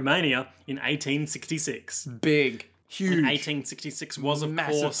name Romania in 1866. Big. Huge. 1866 was, of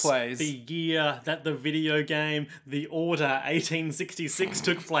Massive course, plays. the year that the video game The Order 1866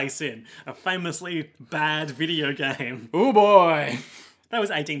 took place in. A famously bad video game. Oh boy. That was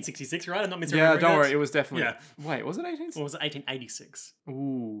 1866, right? I'm not misremembering Yeah, don't that. worry. It was definitely. Yeah. Wait, was it 18? Or was it 1886?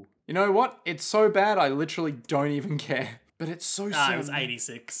 Ooh. You know what? It's so bad, I literally don't even care. But it's so Ah, it was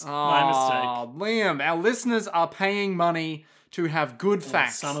 86. My mistake. Oh, Liam, our listeners are paying money to have good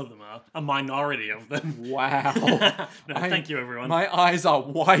facts. Some of them are. A minority of them. Wow. No, thank you, everyone. My eyes are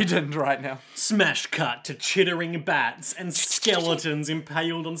widened right now. Smash cut to chittering bats and skeletons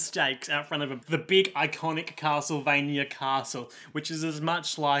impaled on stakes out front of the big iconic Castlevania castle, which is as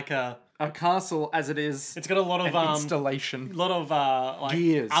much like a castle as it is It's got a lot of an installation. like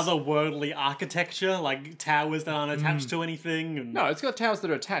Gears. otherworldly architecture, like towers that aren't attached to anything, and No, it's got towers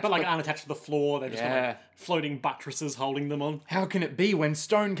that are attached. but like aren't attached to the floor. They've just got Yeah. like floating buttresses holding them on. how can it be when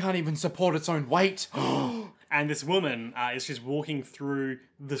stone can't even support its own weight? And this woman is just walking through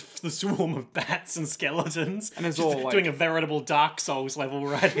the swarm of bats and skeletons, And it's just all like- doing a veritable Dark Souls level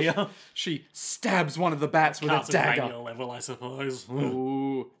right here. She stabs one of the bats with a dagger. Castlevania level, I suppose.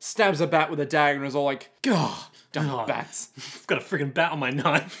 Ooh. Stabs a bat with a dagger and is all like, "Gah, damn God. bats." I've got a freaking bat on my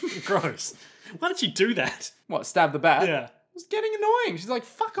knife. Gross. Why did she do that? What, stab the bat? Yeah. It's getting annoying. She's like,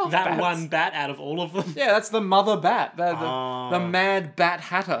 fuck off, That bats. one bat out of all of them? Yeah, that's the mother bat. The Oh. mad bat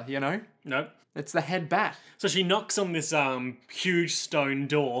hatter, you know? Nope. It's the head bat. So she knocks on this huge stone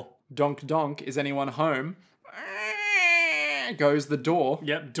door. Donk donk, is anyone home? Goes the door.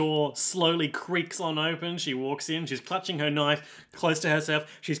 Yep, door slowly creaks on open. She walks in. She's clutching her knife close to herself.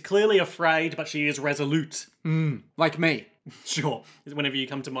 She's clearly afraid, but she is resolute. Like me. Sure. Whenever you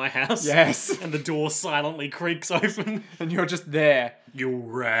come to my house. Yes. And the door silently creaks open. And you're just there, You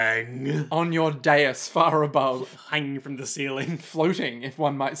rang. on your dais far above, Hanging from the ceiling. floating, if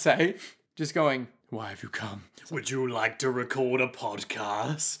one might say. Just going, why have you come? Would you like to record a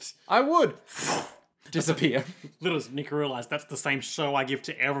podcast? I would. Disappear. Little does Nick realise that's the same show I give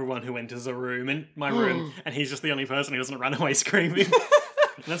to everyone who enters a room, in my room, and he's just the only person who doesn't run away screaming.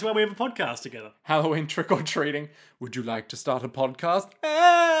 And that's why we have a podcast together. Halloween trick-or-treating. Would you like to start a podcast?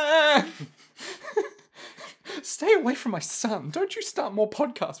 Ah! Stay away from my son. Don't you start more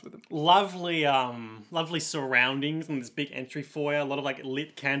podcasts with him. Lovely, lovely surroundings and this big entry foyer. A lot of like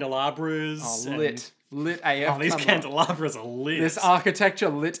lit candelabras. Oh, and- lit. Lit AF. Oh, these come on. candelabras are lit. This architecture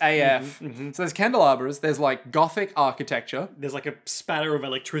lit AF. So there's candelabras, there's like gothic architecture, There's like a spatter of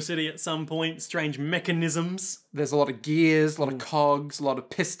electricity at some point. Strange mechanisms. there's a lot of gears, a lot of cogs, a lot of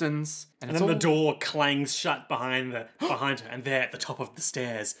pistons. And then the door clangs shut behind her. And there at the top of the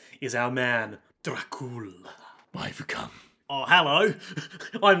stairs is our man, Dracul. Why have you come? Oh, hello.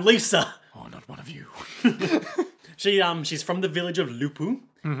 I'm Lisa. Oh, not one of you. She's from the village of Lupu.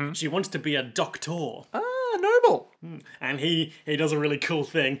 She wants to be a doctor. Ah, noble. And he does a really cool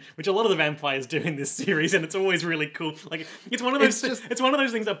thing, which a lot of the vampires do in this series, and it's always really cool. Like it's one of those it's one of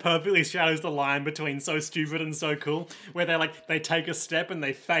those things that perfectly shadows the line between so stupid and so cool, where they take a step and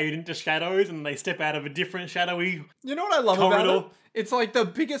they fade into shadows and they step out of a different shadowy. You know what I love about Corridor. it? It's like the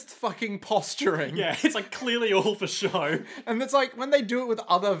biggest fucking posturing. Yeah, it's like clearly all for show. And it's like when they do it with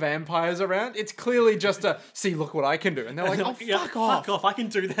other vampires around, it's clearly just a, see, look what I can do. And they're like, oh, Yeah, fuck off. Fuck off, I can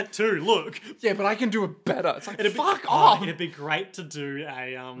do that too, look. Yeah, but I can do it better. It's like, fuck Oh, off. it'd be great to do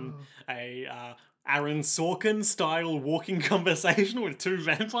a Aaron Sorkin style walking conversation with two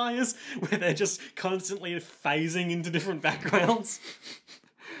vampires where they're just constantly phasing into different backgrounds.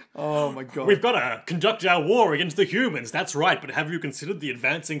 Oh my god. We've got to conduct our war against the humans. That's right, but have you considered the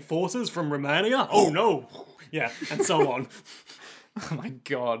advancing forces from Romania? Oh no. Yeah, and so on. Oh my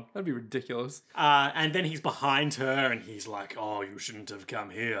god. That'd be ridiculous. And then he's behind her and he's like, oh, you shouldn't have come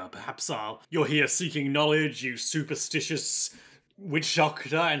here. Perhaps you're here seeking knowledge, you superstitious witch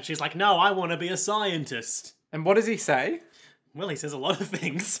doctor. And she's like, no, I want to be a scientist. And what does he say? Well, he says a lot of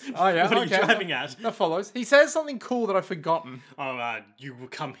things. Oh, yeah? What are Okay. you driving at? That follows. He says something cool that I've forgotten. Oh, you will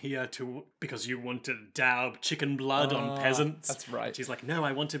come here because you want to dab chicken blood on peasants. That's right. She's like, no,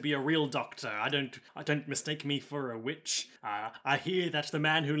 I want to be a real doctor. I don't mistake me for a witch. I hear that the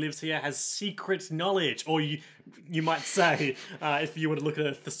man who lives here has secret knowledge. Or you might say, if you were to look at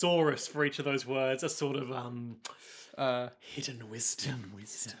a thesaurus for each of those words, a sort of hidden wisdom.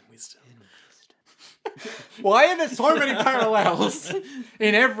 Wisdom. Why are there so many parallels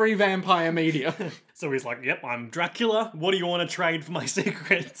in every vampire media? So he's like, yep, I'm Dracula. What do you want to trade for my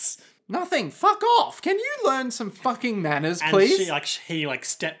secrets? Nothing. Fuck off. Can you learn some fucking manners, And please? he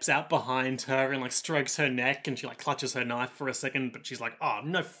steps out behind her and strokes her neck, and she clutches her knife for a second, but she's like, oh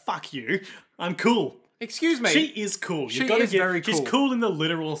no, fuck you. I'm cool. Excuse me. She is cool. She is very She's cool. cool in the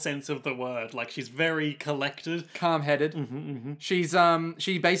literal sense of the word. She's very collected. Calm-headed.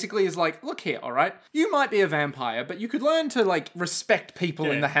 She basically is like, look here, all right? You might be a vampire, but you could learn to respect people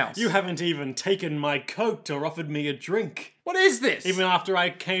in the house. You haven't even taken my coat or offered me a drink, What is this? even after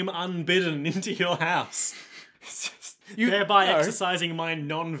I came unbidden into your house. Thereby exercising my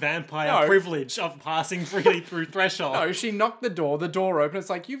non-vampire No. privilege of passing freely through threshold. No, she knocked the door opened. It's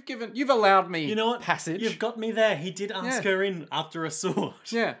like, you've allowed me You know what? passage. You've got me there. He did ask her in after a sword.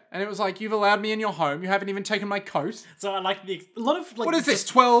 Yeah, and it was like, you've allowed me in your home. You haven't even taken my coat. So I like a lot of What is this,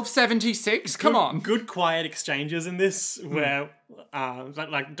 1276? Come on. Good quiet exchanges in this where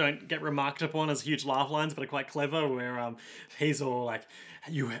don't get remarked upon as huge laugh lines, but are quite clever. Where he's all like,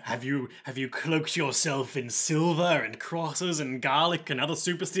 have you cloaked yourself in silver and crosses and garlic and other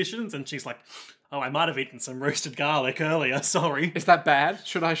superstitions? And she's like, oh, I might have eaten some roasted garlic earlier. Sorry, Is that bad?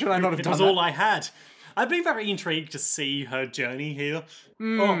 Should I not have it done was that? all I had. I'd be very intrigued to see her journey here,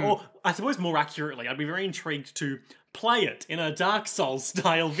 or I suppose more accurately, I'd be very intrigued to play it in a Dark Souls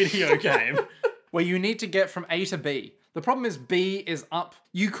style video game. Where you need to get from A to B. The problem is B is up.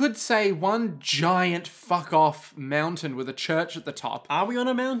 You could say one giant fuck off mountain with a church at the top. Are we on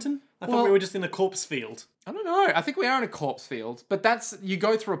a mountain? I thought Well- we were just in a corpse field. I don't know. I think we are in a corpse field, but you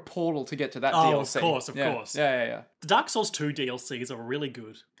go through a portal to get to that Oh, DLC. of course. Yeah. The Dark Souls 2 DLCs are really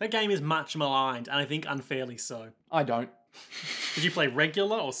good. That game is much maligned, and I think unfairly so. I don't. Did you play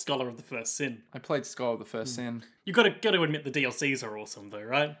regular or Scholar of the First Sin? I played Skull of the First Sin. You gotta admit the DLCs are awesome though,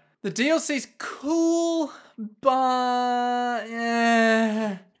 right? The DLC's cool, but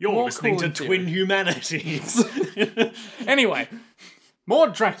yeah. You're More listening cool to in theory. Twin Humanities. Anyway, more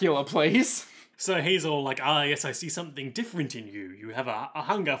Dracula, please. So he's all like, yes, I see something different in you. You have a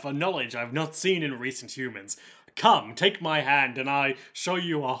hunger for knowledge I've not seen in recent humans. Come, take my hand and I show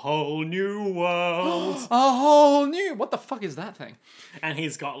you a whole new world. A whole new. What the fuck is that thing? And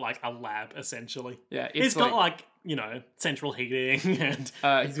he's got a lab, essentially. Yeah, He's got central heating and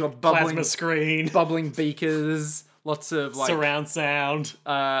He's got plasma screen, bubbling beakers, lots of surround sound,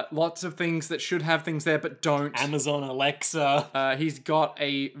 lots of things that should have things there but don't. Amazon Alexa, He's got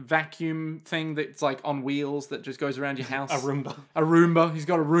a vacuum thing that's on wheels that just goes around your house. a Roomba. A Roomba. He's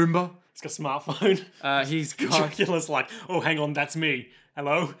got a Roomba. He's got a smartphone. He's got. Dracula's like, oh, hang on, that's me.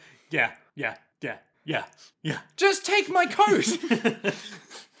 Hello? Yeah. Just take my coat.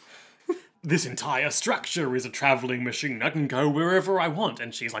 This entire structure is a traveling machine. I can go wherever I want.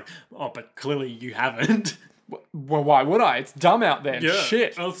 And she's like, oh, but clearly you haven't. Well, why would I? It's dumb out there. Yeah,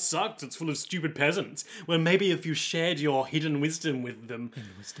 Shit. Earth sucks. It's full of stupid peasants. Well, maybe if you shared your hidden wisdom with them,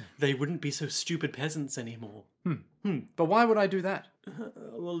 they wouldn't be so stupid peasants anymore. But why would I do that?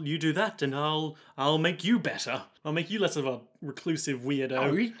 Well, you do that, and I'll make you better. I'll make you less of a reclusive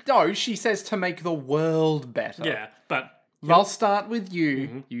weirdo. No, she says to make the world better. Yeah, but I'll start with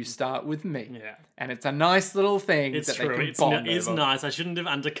you. You start with me. yeah, And it's a nice little thing it's that true. they can bond It's over. nice. I shouldn't have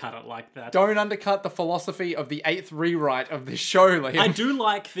undercut it like that. Don't undercut the philosophy of the 8th rewrite of this show, Liam. I do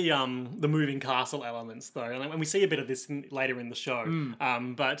like the moving castle elements though, and we see a bit of this later in the show.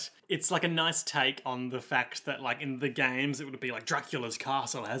 But it's a nice take on the fact that in the games it would be Dracula's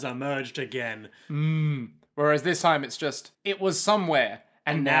castle has emerged again. Whereas this time it's just, it was somewhere,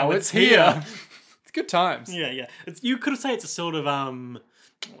 and now it's here. It's good times. Yeah. You could say it's a sort of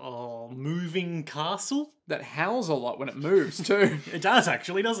moving castle. That howls a lot when it moves, too. It does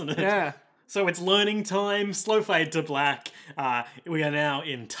actually, doesn't it? Yeah. So it's learning time, slow fade to black. We are now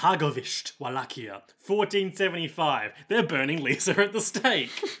in Targovist, Wallachia, 1475. They're burning Lisa at the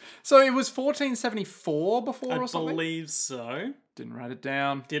stake. So it was 1474 before I or something? believe so. Didn't write it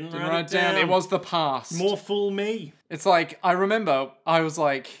down. Didn't write it down. It was the past. More fool me. It's I remember, I was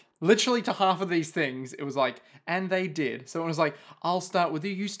literally to half of these things, it was and they did. So it was I'll start with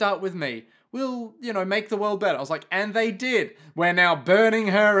you, you start with me. We'll, make the world better. I was and they did. We're now burning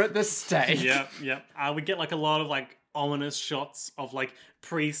her at the stake. Yep. We get a lot of ominous shots of like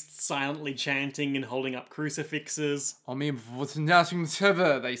priests silently chanting and holding up crucifixes. I mean,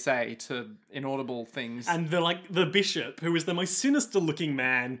 whatever they say to inaudible things. And the bishop, who is the most sinister looking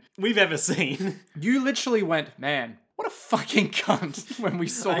man we've ever seen. You literally went, man, what a fucking cunt when we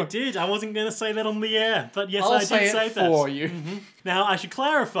saw I it. did. I wasn't going to say that on the air, but yes, I'll I did say say it that. for you. Now, I should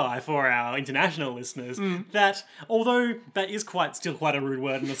clarify for our international listeners that although that is still quite a rude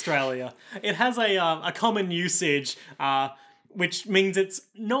word in Australia, it has a common usage, which means it's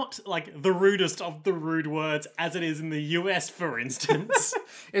not like the rudest of the rude words as it is in the US, for instance.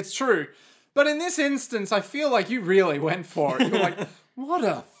 It's true. But in this instance, I feel like you really went for it. You're like, what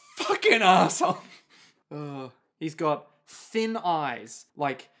a fucking asshole. He's got thin eyes,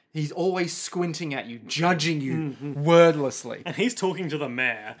 like he's always squinting at you, judging you wordlessly. And he's talking to the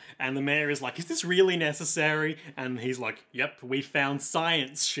mayor, and the mayor is like, is this really necessary? And he's like, yep, we found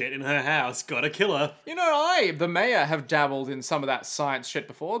science shit in her house, gotta kill her. You know, the mayor, have dabbled in some of that science shit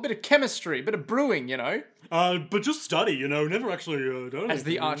before. A bit of chemistry, a bit of brewing, you know. But just study, never actually done As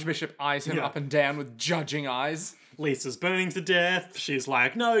the anything. archbishop eyes him up and down with judging eyes. Lisa's burning to death. She's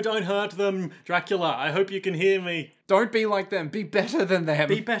like, no, don't hurt them. Dracula, I hope you can hear me. Don't be like them. Be better than them.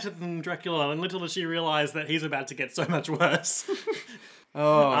 Be better than Dracula. And little does she realize that he's about to get so much worse.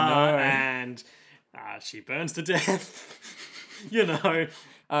 Oh, no. And she burns to death. You know.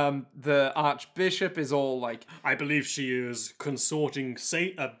 The archbishop is all like, I believe she is beseeching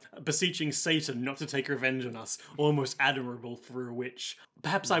Satan not to take revenge on us. Almost admirable for a witch.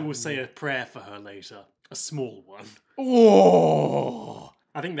 Perhaps I will say a prayer for her later. A small one. oh.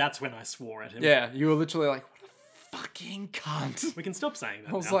 I think that's when I swore at him. Yeah, you were literally like, what a fucking cunt. We can stop saying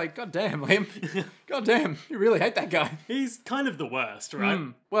that I was now. like, God damn, Liam. God damn, you really hate that guy. He's kind of the worst, right?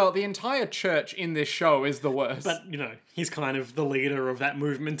 Well, the entire church in this show is the worst. But, he's kind of the leader of that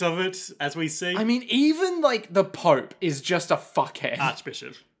movement of it, as we see. I mean, even like the Pope is just a fuckhead.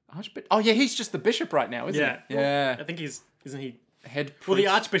 Archbishop. Archbishop? Oh yeah, he's just the bishop right now, isn't he? Yeah. I think isn't he? Head priest. Well, the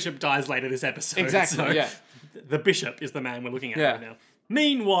Archbishop dies later this episode. Exactly, so yeah. The bishop is the man we're looking at Yeah. right now.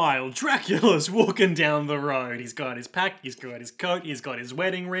 Meanwhile, Dracula's walking down the road. He's got his pack, he's got his coat, he's got his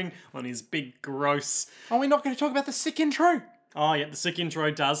wedding ring on his big gross... Are we not going to talk about the sick intro? Oh, yeah, the sick intro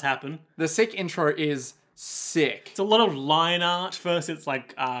does happen. The sick intro is sick. It's a lot of line art. First it's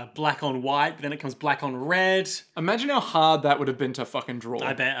like black on white, but then it comes black on red. Imagine how hard that would have been to fucking draw.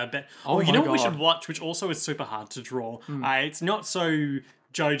 I bet. Oh you my know what we God. should watch, which also is super hard to draw? It's not so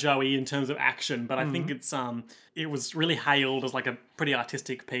JoJo-y in terms of action, but I think it was really hailed as like a pretty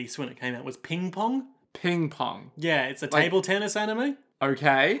artistic piece when it came out, was Ping Pong. Ping pong. Yeah, it's a table tennis anime.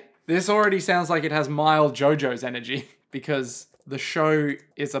 Okay. This already sounds like it has mild JoJo's energy because the show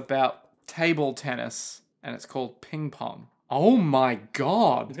is about table tennis and it's called ping pong. Oh my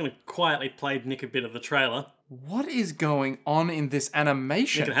God. I'm going to quietly play Nick a bit of the trailer. What is going on in this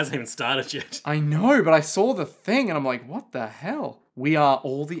animation? It hasn't even started yet. I know, but I saw the thing and I'm like, what the hell? We are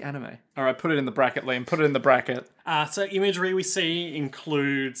all the anime. All right, put it in the bracket, Liam. Put it in the bracket. So imagery we see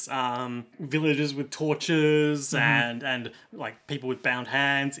includes villagers with torches and like people with bound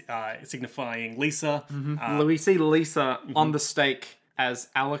hands, signifying Lisa. We see Lisa on the stake as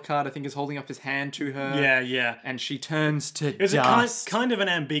Alucard, I think, is holding up his hand to her. Yeah. And she turns to It was dust. a kind of an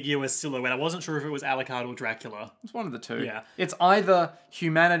ambiguous silhouette. I wasn't sure if it was Alucard or Dracula. It's one of the two. Yeah. It's either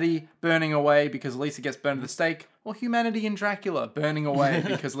humanity burning away because Lisa gets burned at the stake, or humanity and Dracula burning away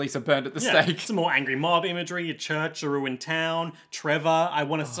because Lisa burned at the Yeah, stake. some more angry mob imagery, a church, a ruined town, Trevor. I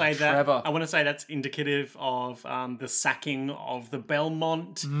want to say that. Trevor. I want to say that's indicative of the sacking of the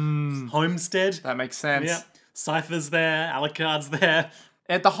Belmont homestead. That makes sense. Yeah, Cypher's there, Alucard's there.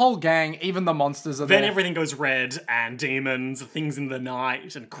 The whole gang, even the monsters are Then there. everything goes red, and demons, things in the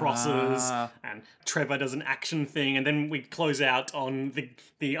night, and crosses, and Trevor does an action thing, and then we close out on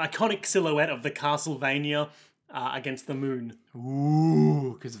the iconic silhouette of the Castlevania against the moon.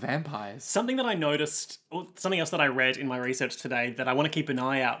 Ooh, because vampires. Something that I noticed, or something else that I read in my research today that I want to keep an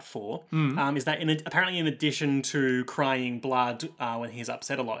eye out for, is that apparently in addition to crying blood when he's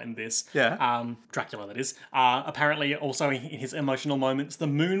upset a lot in this, Dracula that is, apparently also in his emotional moments, the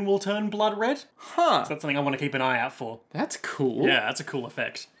moon will turn blood red. Huh. So that's something I want to keep an eye out for. That's cool. Yeah, that's a cool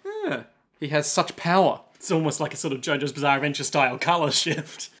effect. Yeah. He has such power. It's almost like a sort of JoJo's Bizarre Adventure style colour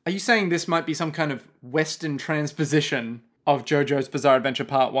shift. Are you saying this might be some kind of Western transposition of JoJo's Bizarre Adventure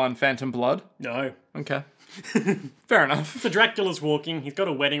Part 1 Phantom Blood? No. Okay. Fair enough. So Dracula's walking, he's got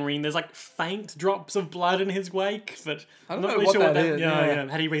a wedding ring, there's like faint drops of blood in his wake, but I'm not know really what sure what that that is, yeah,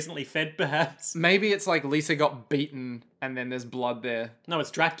 yeah. Had he recently fed perhaps? Maybe it's like Lisa got beaten and then there's blood there. No,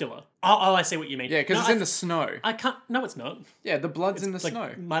 it's Dracula. Oh, I see what you mean. Yeah, because it's in the snow. I can't. No, it's not. Yeah, the blood's in the It's like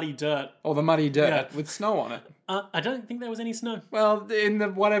snow. muddy dirt. Or the muddy dirt Yeah. with snow on it. I don't think there was any snow. Well, in the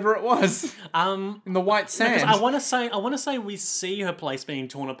whatever it was. In the white sand. I want to say we see her place being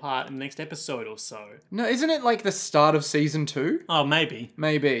torn apart in the next episode or so. No, isn't it like the start of season 2? Oh, maybe.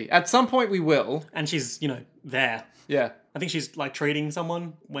 Maybe. At some point we will. And she's, there. Yeah. I think she's like treating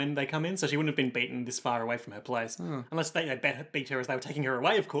someone when they come in, so she wouldn't have been beaten this far away from her place. Unless they beat her as they were taking her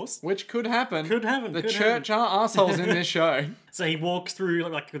away, of course. Which could happen. Could happen. The could church happen. are assholes in this show. So he walks through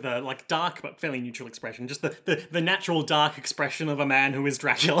with a dark but fairly neutral expression, just the natural dark expression of a man who is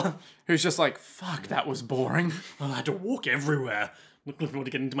Dracula. Who's just like, fuck, that was boring. I had to walk everywhere. Looking forward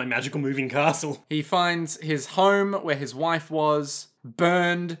to getting into my magical moving castle. He finds his home where his wife was,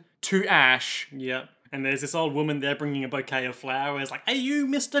 burned to ash. Yep. And there's this old woman there bringing a bouquet of flowers, like, "Are you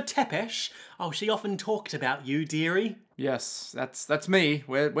Mr. Tepesh? Oh, she often talked about you, dearie." Yes, that's me.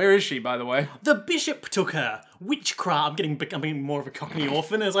 Where is she, by the way? The bishop took her. Witchcraft. I'm becoming more of a Cockney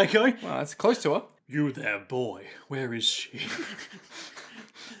orphan as I go. Well, that's close to her. You there, boy. Where is she?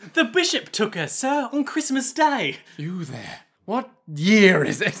 The bishop took her, sir, on Christmas Day. You there. What year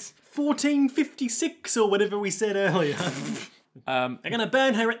is it? 1456 or whatever we said earlier. They're gonna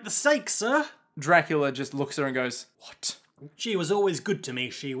burn her at the stake, sir. Dracula just looks at her and goes, what? She was always good to me,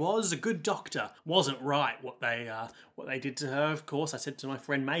 she was. A good doctor. Wasn't right what they did to her, of course. I said to my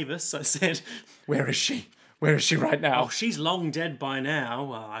friend Mavis, I said... Where is she? Where is she right now? Oh, she's long dead by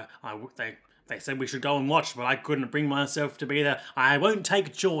now. They said we should go and watch, but I couldn't bring myself to be there. I won't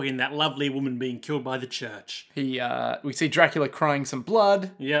take joy in that lovely woman being killed by the church. We see Dracula crying some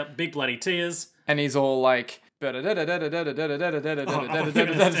blood. Yep, big bloody tears. And he's all like... He's all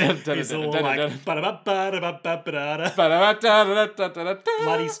like...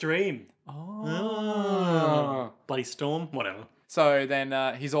 Bloody stream. Oh. Bloody storm, whatever. So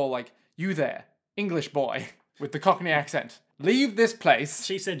then he's all like, you there, English boy, with the Cockney accent. Leave this place.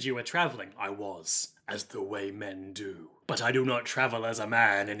 She said you were travelling. I was, as the way men do. But I do not travel as a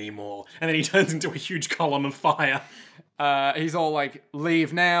man anymore. And then he turns into a huge column of fire. He's all like,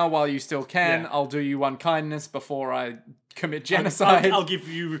 leave now while you still can. Yeah. I'll do you one kindness before I commit genocide. I'll give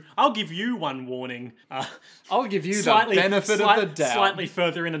you one warning. I'll give you the benefit of the doubt. Slightly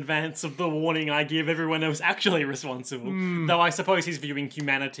further in advance of the warning I give everyone else actually responsible. Though I suppose he's viewing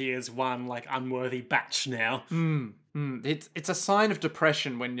humanity as one like unworthy batch now. It's a sign of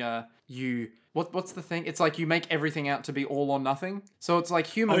depression when you... What's the thing? It's like you make everything out to be all or nothing. So it's like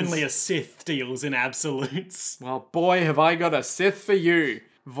humans... Only a Sith deals in absolutes. Well, boy, have I got a Sith for you.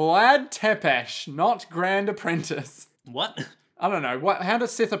 Vlad Tepesh, not Grand Apprentice. What? I don't know. How do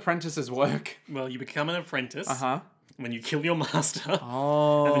Sith apprentices work? Well, you become an apprentice. Uh-huh. When you kill your master.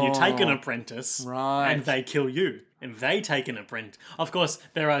 Oh. And then you take an apprentice. Right. And they kill you. And they take an apprentice. Of course,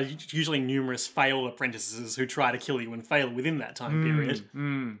 there are usually numerous failed apprentices who try to kill you and fail within that time period.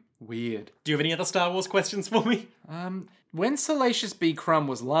 Weird. Do you have any other Star Wars questions for me? When Salacious B. Crumb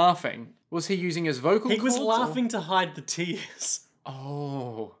was laughing, was he using his vocal cords? He was laughing to hide the tears.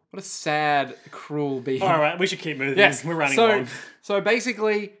 Oh, what a sad, cruel being. All right, we should keep moving. Yes, We're running long. So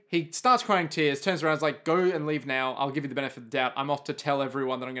basically, he starts crying tears, turns around, is like, go and leave now. I'll give you the benefit of the doubt. I'm off to tell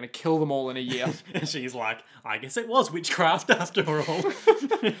everyone that I'm going to kill them all in a year. And she's like, I guess it was witchcraft after all.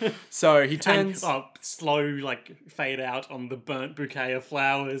 So he turns... slow, fade out on the burnt bouquet of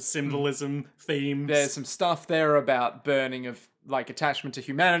flowers, symbolism, themes. There's some stuff there about burning of, attachment to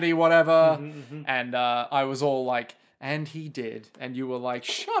humanity, whatever. And I was all like, and he did. And you were like,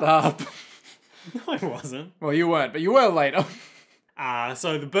 shut up. No, I wasn't. Well, you weren't, but you were later.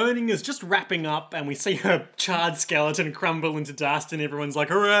 So the burning is just wrapping up, and we see her charred skeleton crumble into dust, and everyone's like,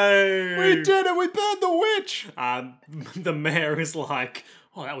 hooray! We did it! We burned the witch! The mayor is like,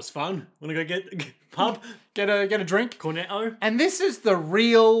 oh, that was fun. Wanna go get pub? Get a drink? Cornetto? And this is the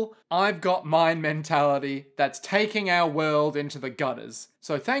real I've got mine mentality that's taking our world into the gutters.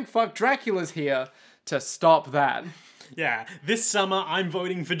 So thank fuck Dracula's here to stop that. Yeah, this summer I'm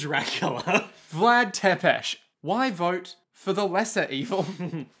voting for Dracula. Vlad Tepesh. Why vote for the lesser evil?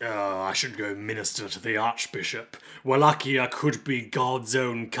 I should go minister to the Archbishop. Wallachia could be God's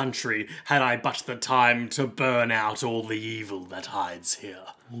own country had I but the time to burn out all the evil that hides here.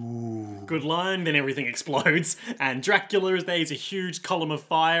 Ooh. Good line, then everything explodes, and Dracula is there, he's a huge column of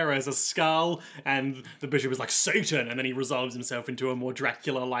fire as a skull, and the bishop is like, Satan, and then he resolves himself into a more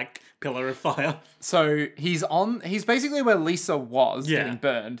Dracula-like pillar of fire. So he's basically where Lisa was getting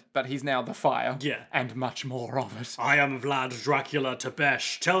burned, but he's now the fire. Yeah. And much more of it. I am Vlad Dracula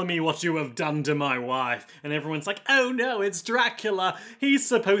Tepesh. Tell me what you have done to my wife. And everyone's like, oh no, it's Dracula. He's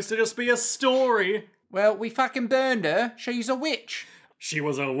supposed to just be a story. Well, we fucking burned her. She's a witch. She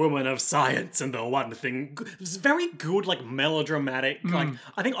was a woman of science, and the one thing... It was very good, like, melodramatic, like,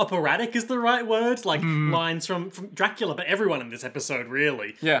 I think operatic is the right word, like, lines from Dracula, but everyone in this episode,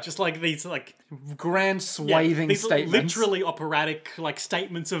 really. Yeah. Just, like, these, like... Grand swathing these statements. literally operatic, like,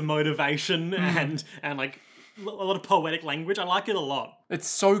 statements of motivation and, like, a lot of poetic language. I like it a lot. It's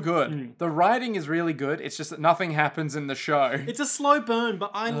so good. The writing is really good. It's just that nothing happens in the show. It's a slow burn, but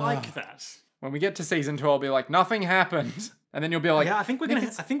I like that. When we get to season 2, I'll be like, nothing happened. And then you'll be like, Yeah, I think we're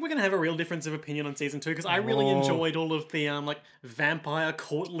gonna have a real difference of opinion on season 2 because I really enjoyed all of the like vampire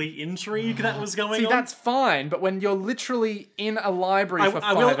courtly intrigue that was going see, on. that's fine, but when you're literally in a library for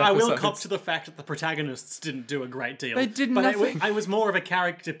 5 episodes... I will cop to the fact that the protagonists didn't do a great deal. They did but nothing. I was more of a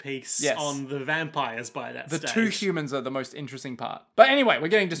character piece Yes. on the vampires by that The stage. 2 humans are the most interesting part. But anyway, we're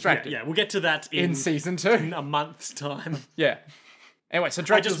getting distracted. Yeah, we'll get to that In season 2. in a month's time. Yeah. Anyway, so I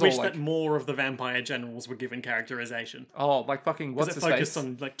Dracula's just wish all like, that more of the vampire generals were given characterization. oh, like fucking, what's It his focused face?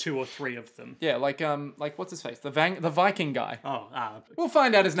 on like 2 or 3 of them. Yeah, like what's his face? The Viking guy. Oh, We'll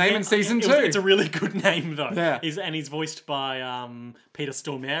find out his name in season 2. It's a really good name though. Yeah. He's voiced by Peter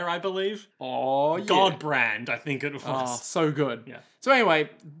Stormare, I believe. Oh, yeah. Godbrand, I think it was. Oh, so good. Yeah. So anyway,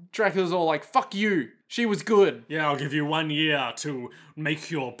 Dracula's all like, fuck you. She was good. Yeah, I'll give you 1 year to make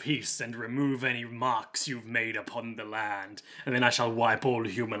your peace and remove any marks you've made upon the land, and then I shall wipe all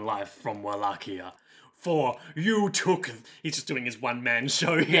human life from Wallachia. For you took... He's just doing his one-man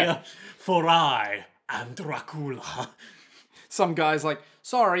show here. Yeah. For I am Dracula. Some guy's like,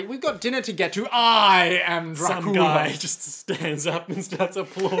 sorry, we've got dinner to get to. I am Dracula. Some guy just stands up and starts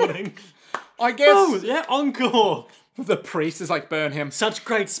applauding. I guess Oh, yeah, encore! the priest is like, burn him. Such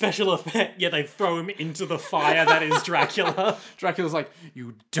great special effect. Yeah, they throw him into the fire that is Dracula. Dracula's like,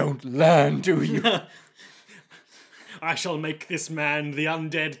 you don't learn, do you? I shall make this man the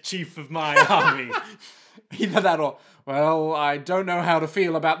undead chief of my army. Either that or, well, I don't know how to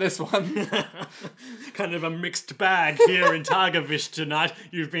feel about this one. Kind of a mixed bag here in Targovish tonight.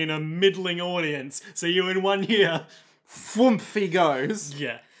 You've been a middling audience. See you in 1 year. Thwump he goes.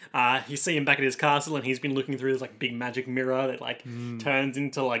 Yeah. You see him back at his castle, and he's been looking through this like big magic mirror that like turns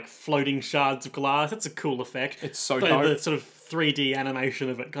into like floating shards of glass. That's a cool effect. It's so the dope. sort of 3D animation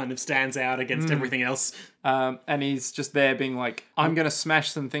of it kind of stands out against everything else. And he's just there being like, I'm going to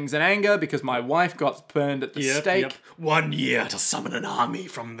smash some things in anger because my wife got burned at the stake. 1 year to summon an army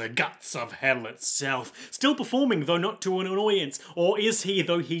from the guts of hell itself. Still performing, though not to an audience. Or is he,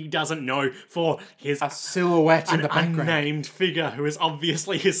 though he doesn't know, for his A silhouette in an the background. unnamed figure who is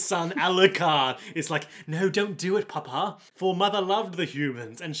obviously his son Alucard is like, no, don't do it, Papa. For Mother loved the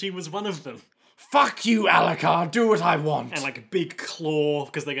humans, and she was one of them. Fuck you, Alucard, do what I want. And like a big claw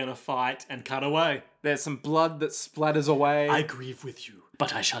because they're gonna fight and cut away. There's some blood that splatters away. I grieve with you,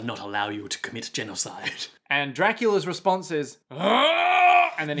 but I shall not allow you to commit genocide. And Dracula's response is,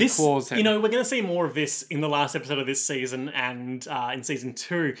 "Ah!" And then he claws him. You know, we're going to see more of this in the last episode of this season and in season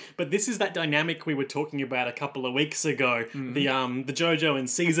 2. But this is that dynamic we were talking about a couple of weeks ago. The Jojo and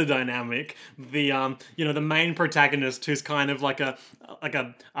Caesar dynamic. The the main protagonist who's kind of like a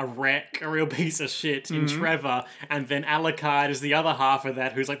wreck, a real piece of shit in Trevor, and then Alucard is the other half of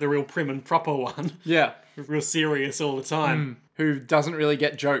that, who's like the real prim and proper one, Yeah. real serious all the time. Who doesn't really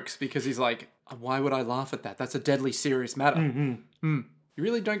get jokes because he's like, why would I laugh at that? That's a deadly serious matter. You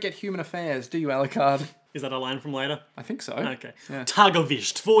really don't get human affairs, do you, Alucard? Is that a line from later? I think so. Okay. Yeah.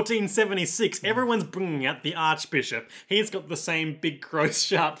 Targovisht, 1476. Everyone's bringing out the Archbishop. He's got the same big, gross,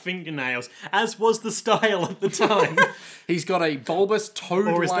 sharp fingernails, as was the style at the time. He's got a bulbous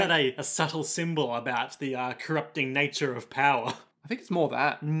toad-like... Or is that a subtle symbol about the corrupting nature of power? I think it's more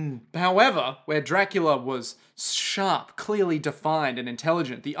that. However, where Dracula was sharp, clearly defined, and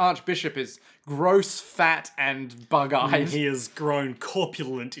intelligent, the Archbishop is gross, fat, and bug-eyed. He has grown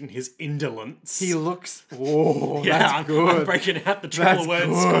corpulent in his indolence. He looks... Oh, yeah, that's I'm good. breaking out the triple That's word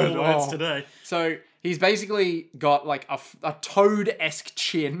good. school words Oh. today. So he's basically got like a toad-esque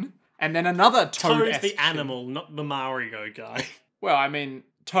chin, and then another Toad's toad-esque the chin. animal, not the Mario guy. Well, I mean,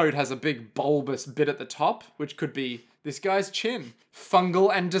 Toad has a big bulbous bit at the top, which could be this guy's chin.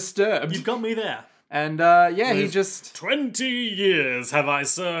 Fungal and disturbed. You've got me there. And, he just... 20 years have I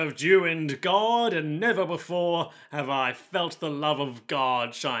served you and God, and never before have I felt the love of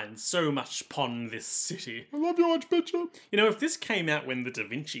God shine so much upon this city. I love you, Archbishop. You know, if this came out when the Da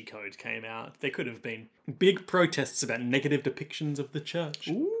Vinci Code came out, there could have been big protests about negative depictions of the church.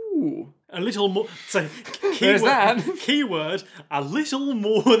 Ooh. A little more... So, There's that. Keyword, a little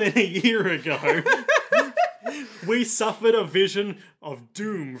more than a year ago, we suffered a vision of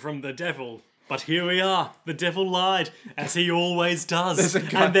doom from the devil. But here we are. The devil lied, as he always does. a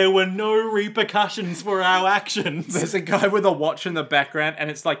guy- And there were no repercussions for our actions. There's a guy with a watch in the background, and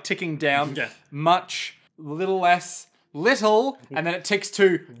it's like ticking down. Yeah. Much, little less, little, and then it ticks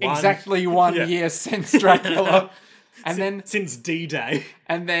to exactly 1 Yeah. year since Dracula. And then, Since D-Day,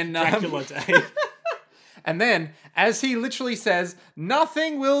 and then, Dracula Day. and then, as he literally says,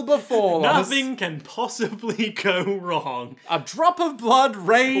 nothing will befall us. Nothing can possibly go wrong. A drop of blood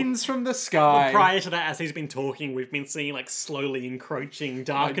rains from the sky. Prior to that, as he's been talking, we've been seeing like slowly encroaching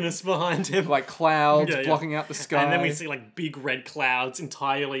darkness behind him. Like clouds Yeah, yeah. blocking out the sky. And then we see like big red clouds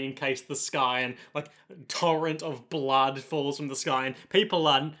entirely encase the sky, and like a torrent of blood falls from the sky, and people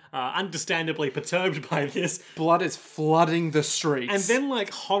are understandably perturbed by this. blood is flooding the streets. And then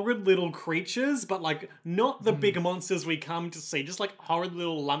like horrid little creatures, but like not the big monsters we come to see, just like horrid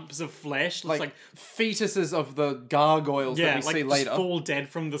little lumps of flesh, like fetuses of the gargoyles that we like see just later. fall dead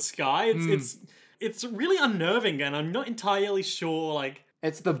from the sky. It's really unnerving, and I'm not entirely sure like.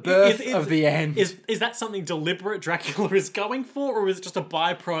 It's the birth Is- of the end. Is that something deliberate Dracula is going for, or is it just a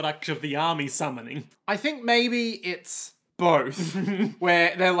byproduct of the army summoning? I think maybe it's both.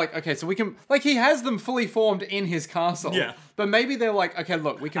 Where they're like, okay, so we can... Like, he has them fully formed in his castle. Yeah. But maybe they're like, okay,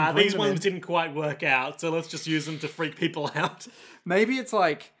 look, we can bring These them ones in. didn't quite work out, so let's just use them to freak people out. Maybe it's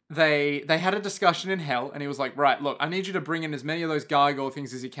like... They had a discussion in hell, and he was like, right, look, I need you to bring in as many of those gargoyle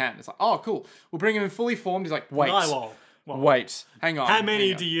things as you can. It's like, oh, cool. We'll bring him in fully formed. He's like, wait. Wait. Hang on. How many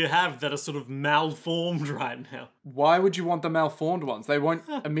hang on. do you have that are sort of malformed right now? Why would you want the malformed ones? They won't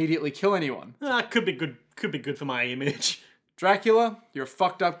immediately kill anyone. Could be good. Could be good for my image. Dracula, you're a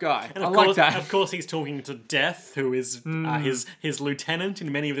fucked up guy. And I of like course, that. Of course, he's talking to Death, who is his lieutenant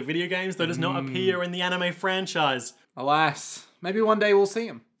in many of the video games, though does not appear in the anime franchise. Alas, maybe one day we'll see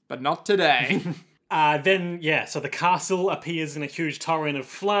him, but not today. So the castle appears in a huge torrent of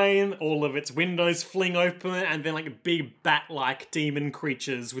flame, all of its windows fling open, and then like big bat-like demon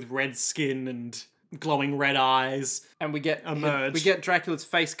creatures with red skin and glowing red eyes And we get emerge. Dracula's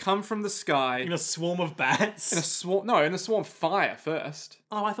face come from the sky in a swarm of bats. in a swarm of fire first.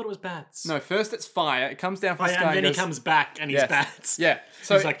 Oh, I thought it was bats. No, first it's fire. It comes down from the sky. And then he goes- comes back and he's Yes. bats. Yeah.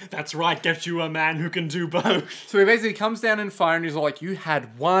 So He's like, that's right, get you a man who can do both. so he basically comes down in fire and he's like, "You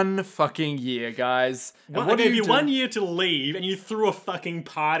had one fucking year, guys. And I what do gave you you do? 1 year to leave and you threw a fucking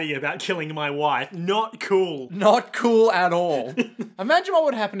party about killing my wife. Not cool. Not cool at all." Imagine what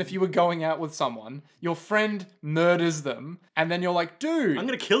would happen if you were going out with someone, your friend murders them, and then you're like, "Dude." I'm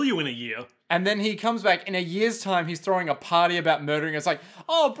gonna kill you in a year. And then he comes back in a year's time. He's throwing a party about murdering. It's like,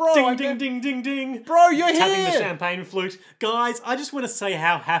 "Oh, bro, Ding, I'm ding, gonna- ding, ding, ding. bro, you're Tapping the here." champagne flute. Guys, I just want to say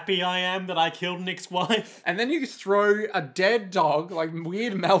how happy I am that I killed Nick's wife. And then you throw a dead dog, like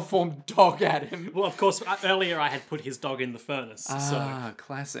weird malformed dog, at him. Well, of course, earlier I had put his dog in the furnace. Ah,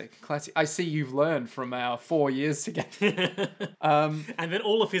 classic. I see you've learned from our 4 years together. And then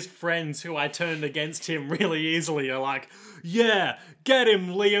all of his friends who I turned against him really easily are like, yeah, get him,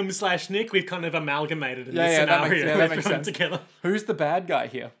 Liam/Nick. We've kind of amalgamated in this yeah, that scenario. makes- yeah, that We've makes thrown sense. together. Who's the bad guy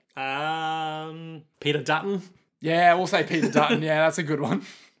here? Peter Dutton. Yeah, we'll say Peter Dutton. Yeah, that's a good one.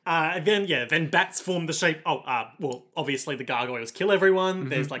 Then bats form the shape. Obviously the gargoyles kill everyone.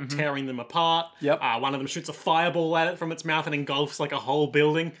 There's like tearing them apart. Yep. One of them shoots a fireball at it from its mouth and engulfs like a whole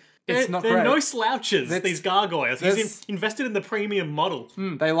building. It's not they're great. no slouches, these gargoyles. He's There's- invested in the premium model.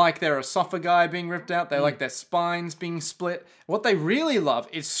 They like their esophagi being ripped out. They like their spines being split. What they really love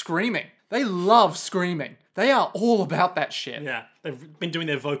is screaming. They love screaming. They are all about that shit. Yeah, they've been doing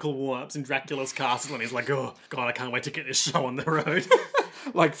their vocal warm-ups in Dracula's castle, and he's like, oh, God, I can't wait to get this show on the road.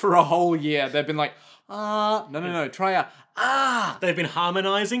 Like for a whole year, they've been like, no, try a They've been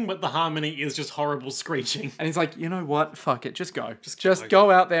harmonizing, but the harmony is just horrible screeching. And he's like, you know what? Fuck it. Just go. Just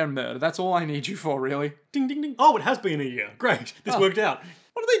go out there and murder. That's all I need you for, really. Ding, ding, ding. Oh, it has been a year. Great. This worked out.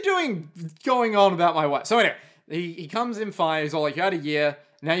 What are they doing going on about my wife? So anyway, he comes in fire. He's all like, you had a year.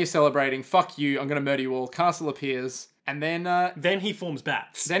 Now you're celebrating. Fuck you. I'm going to murder you all. Castle appears. And then Then he forms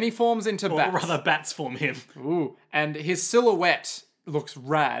bats. he forms into Or bats. rather, bats form him. Ooh. And his silhouette looks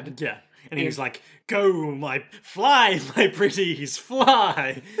rad. Yeah. And he's like, go, fly, my pretties,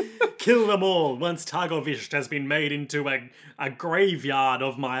 fly. Kill them all once Targovishte has been made into a graveyard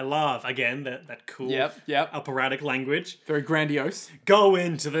of my love. Again, that cool Yep. operatic language. Very grandiose. Go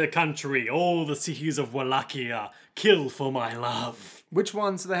into the country, all the cities of Wallachia. Kill for my love. Which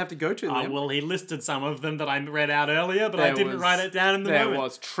ones do they have to go to, Liam? Well, he listed some of them that I read out earlier, but I didn't write it down in the There moment.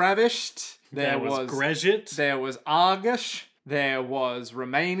 was Travisht. There was Grezhit. There was Argash. There was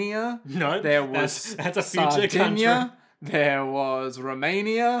Romania. No, There was that's a future Sardinia. country. There was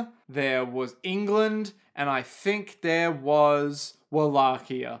Romania. There was England. And I think there was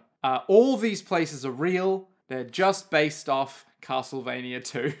Wallachia. All these places are real. They're just based off Castlevania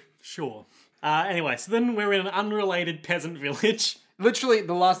 2. Sure. Anyway, so then we're in an unrelated peasant village. Literally,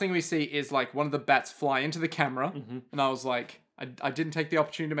 the last thing we see is like one of the bats fly into the camera. And I was like, I didn't take the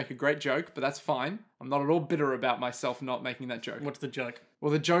opportunity to make a great joke, but that's fine. I'm not at all bitter about myself not making that joke. What's the joke?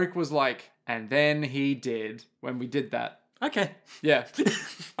 Well, the joke was like, and then he did when we did that. Okay. Yeah.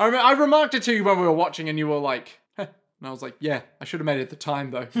 I remarked it to you when we were watching and you were like, huh. And I was like, yeah, I should have made it at the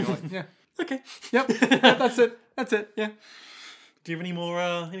time though. You're like, yeah. Okay. Yep. Yeah, that's it. That's it. Yeah. Do you have any more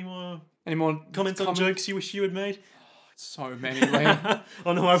Any more comments on jokes you wish you had made? So many, Liam.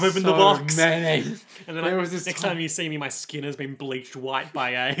 Oh no, I've opened the box. So many. And then next time you see me, my skin has been bleached white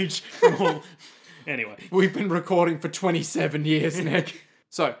by age. From all... Anyway. We've been recording for 27 years, Nick.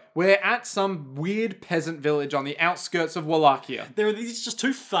 So, we're at some weird peasant village on the outskirts of Wallachia. There are these just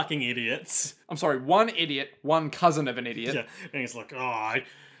two fucking idiots. I'm sorry, one idiot, one cousin of an idiot. Yeah, and he's like, oh,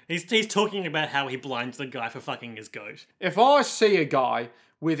 he's talking about how he blinds the guy for fucking his goat. If I see a guy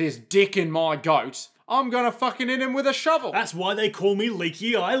with his dick in my goat, I'm gonna fucking hit him with a shovel. That's why they call me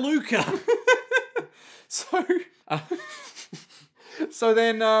Leaky Eye Luca. So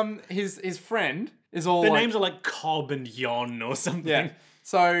then his friend is all Their like... names are like Cobb and Yon or something. Yeah.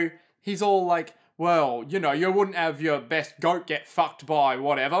 So he's all like, well, you know, you wouldn't have your best goat get fucked by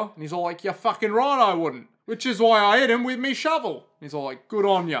whatever. And he's all like, you're fucking right, I wouldn't. Which is why I hit him with me shovel. And he's all like, good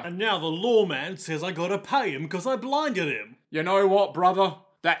on ya. And now the lawman says I gotta pay him because I blinded him. You know what, brother?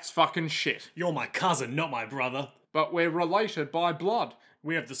 That's fucking shit. You're my cousin, not my brother. But we're related by blood.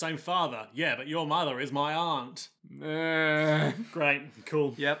 We have the same father. Yeah, but your mother is my aunt. Great,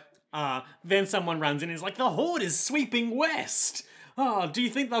 cool. Yep. Then someone runs in and is like, the horde is sweeping west. Oh, do you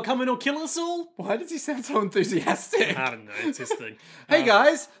think they'll come in or kill us all? Why does he sound so enthusiastic? I don't know, it's his thing. Hey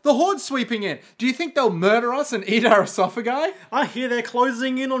guys, the horde's sweeping in. Do you think they'll murder us and eat our esophagi? I hear they're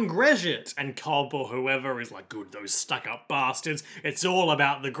closing in on Greshit. And Cobb or whoever is like, good, those stuck-up bastards. It's all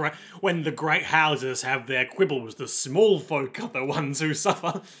about when the great houses have their quibbles, the small folk are the ones who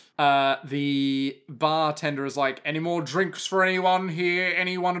suffer. The bartender is like, any more drinks for anyone here?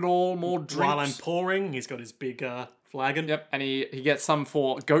 Anyone at all? More drinks? While I'm pouring, he's got his big flagon. Yep, and he gets some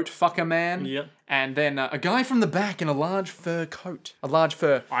for Goat Fucker Man. Yep. And then a guy from the back in a large fur coat. A large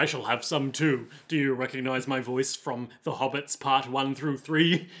fur... I shall have some too. Do you recognize my voice from The Hobbits Part 1 through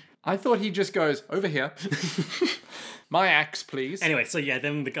 3? I thought he just goes, over here. My axe, please. Anyway, so yeah,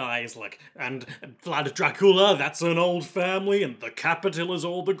 then the guy is like, and Vlad Dracula, that's an old family, and the capital is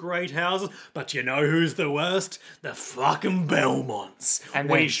all the great houses, but you know who's the worst? The fucking Belmonts. And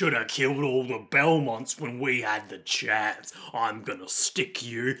we then- should have killed all the Belmonts when we had the chance. I'm gonna stick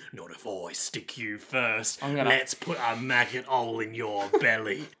you, not if I stick you first. I'm gonna- Let's put a maggot hole in your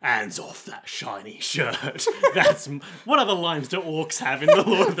belly. Hands off that shiny shirt. That's... What other lines do orcs have in The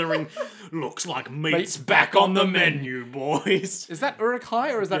Lord of the Ring? Looks like meat's back on the menu, boys. Is that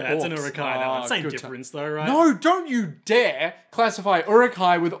Uruk-hai or is that Yeah, it's an orcs? Uruk-hai now. Oh, Same good difference though, right? No, don't you dare classify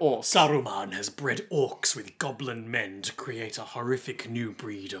Uruk-hai with orcs. Saruman has bred orcs with goblin men to create a horrific new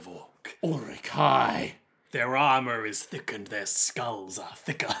breed of orc. Uruk-hai. Their armor is thick and their skulls are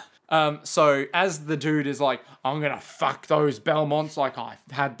thicker. So as the dude is like, I'm gonna fuck those Belmonts like I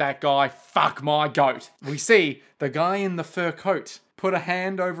had that guy fuck my goat. We see the guy in the fur coat put a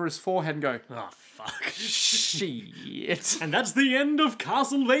hand over his forehead and go, Oh, fuck. shit. And that's the end of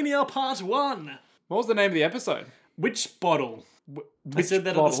Castlevania Part 1. What was the name of the episode? Witch bottle. I said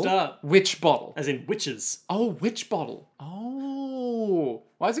that bottle? at the start. Witch bottle. As in witches. Oh, witch bottle. Oh.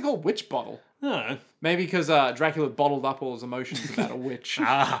 Why is it called witch bottle? Oh. Maybe because Dracula bottled up all his emotions about a witch.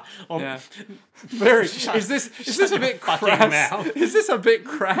 Ah. Oh, Yeah. Very. Is this a bit fucking crass? mouth. Is this a bit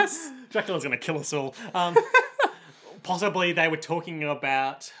crass? Dracula's gonna kill us all. Possibly they were talking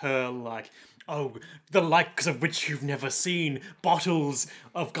about her, like, oh, the likes of which you've never seen. Bottles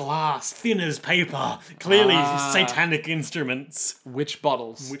of glass, thin as paper. Clearly satanic instruments. Witch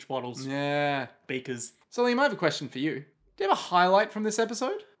bottles. Witch bottles, Yeah. beakers. So Liam, I have a question for you. Do you have a highlight from this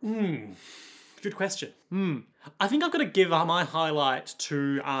episode? Good question. I think I've got to give my highlight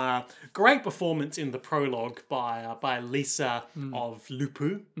to great performance in the prologue by Lisa of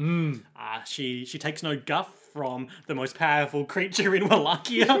Lupu. She takes no guff from the most powerful creature in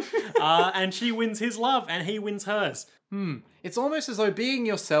Wallachia, and she wins his love, and he wins hers. It's almost as though being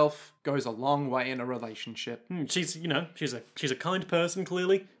yourself goes a long way in a relationship. She's a kind person.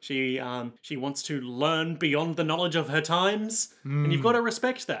 Clearly, she wants to learn beyond the knowledge of her times, and you've got to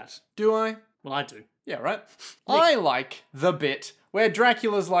respect that. Do I? Well, I do. Yeah, right. I like the bit where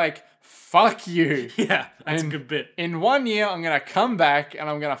Dracula's like, fuck you. Yeah, that's a good bit. In 1 year, I'm going to come back and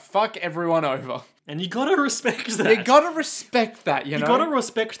I'm going to fuck everyone over. And you gotta respect that. You gotta respect that, you know? You gotta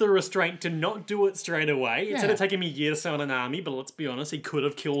respect the restraint to not do it straight away. Instead Yeah. of taking me a year to summon an army, but let's be honest, he could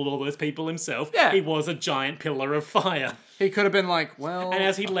have killed all those people himself. Yeah. He was a giant pillar of fire. He could have been like, well... And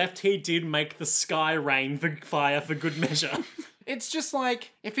as he left, he did make the sky rain for fire for good measure. It's just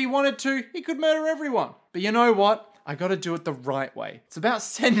like, if he wanted to, he could murder everyone. But you know what? I gotta do it the right way. It's about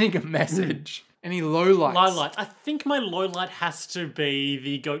sending a message. Any lowlights? Lowlights. I think my lowlight has to be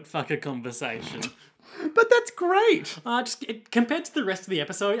the goat fucker conversation. But that's great. Compared to the rest of the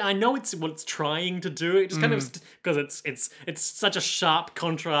episode, I know it's what it's trying to do. It just kind of because it's such a sharp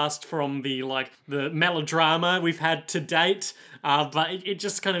contrast from the melodrama we've had to date. But it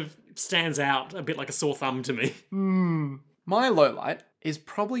just kind of stands out a bit like a sore thumb to me. My lowlight is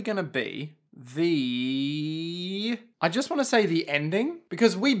probably gonna be I just want to say the ending,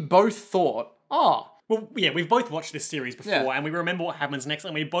 because we both thought, Well, yeah, we've both watched this series before, Yeah. and we remember what happens next,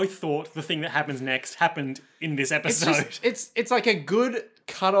 and we both thought the thing that happens next happened in this it's episode. just, it's like a good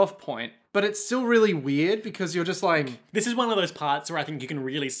cutoff point, but it's still really weird because you're just like, This is one of those parts where I think you can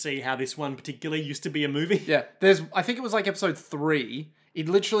really see how this one particularly used to be a movie. yeah, I think it was like episode 3, it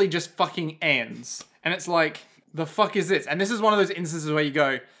literally just fucking ends. And it's like, the fuck is this? And this is one of those instances where you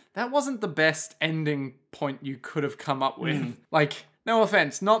go, that wasn't the best ending point you could have come up with. Like, no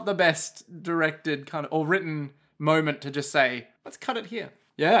offense, not the best directed kind of, or written moment to just say, let's cut it here.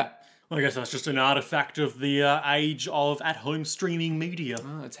 Yeah. I guess that's just an artifact of the age of at-home streaming media.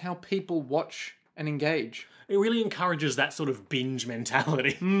 It's how people watch and engage. It really encourages that sort of binge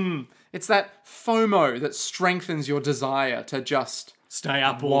mentality. It's that FOMO that strengthens your desire to just Stay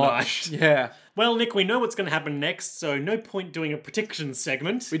up all watch. night. Yeah. Well, Nick, we know what's going to happen next, so no point doing a prediction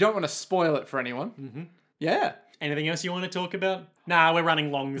segment. We don't want to spoil it for anyone. Yeah. Anything else you want to talk about? Nah, we're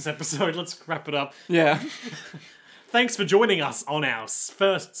running long this episode. Let's wrap it up. Yeah. Thanks for joining us on our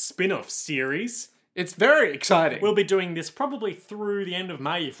first spin-off series. It's very exciting. We'll be doing this probably through the end of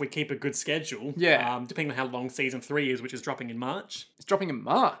May if we keep a good schedule. Yeah. Depending on how long season 3 is, which is dropping in March. It's dropping in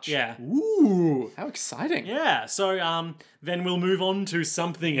March. Yeah. Ooh, how exciting. Yeah, so then we'll move on to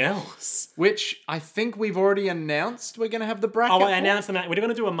something else. Which I think we've already announced we're going to have the bracket Oh, I for. announced that we're going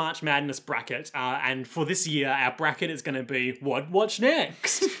to do a March Madness bracket, and for this year, our bracket is going to be What Watch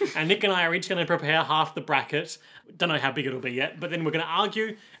Next? And Nick and I are each going to prepare half the bracket. Don't know how big it'll be yet, but then we're going to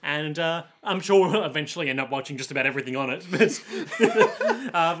argue, and I'm sure we'll eventually end up watching just about everything on it. But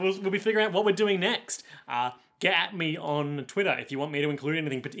we'll be figuring out what we're doing next. Get at me on Twitter if you want me to include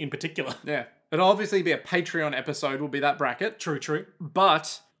anything in particular. Yeah. It'll obviously be a Patreon episode, will be that bracket. True.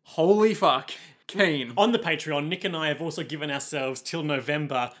 But, holy fuck, keen. On the Patreon, Nick and I have also given ourselves till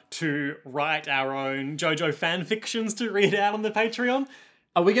November to write our own JoJo fan fictions to read out on the Patreon.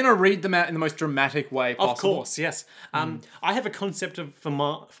 Are we going to read them out in the most dramatic way possible? Of course, yes. I have a concept for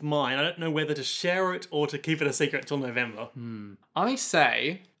mine. I don't know whether to share it or to keep it a secret till November. I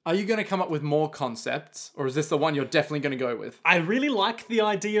say, are you going to come up with more concepts? Or is this the one you're definitely going to go with? I really like the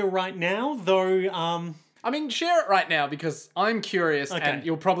idea right now, though. I mean, share it right now because I'm curious and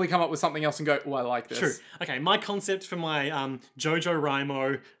you'll probably come up with something else and go, oh, I like this. True. Okay, my concept for my Jojo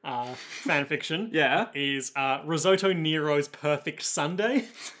Raimo fanfiction is Risotto Nero's Perfect Sunday.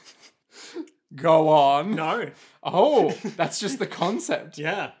 Go on. No. Oh, that's just the concept.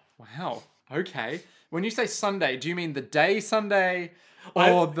 Yeah. Wow. Okay. When you say Sunday, do you mean the day Sunday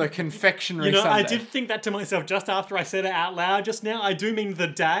or the confectionery Sunday? I did think that to myself just after I said it out loud just now. I do mean the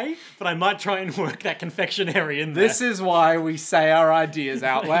day, but I might try and work that confectionery in there. This is why we say our ideas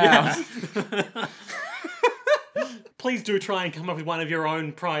out loud. Please do try and come up with one of your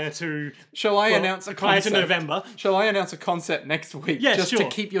own prior to... Shall I announce a prior concept? to November. Shall I announce a concept next week? Yeah, just sure. to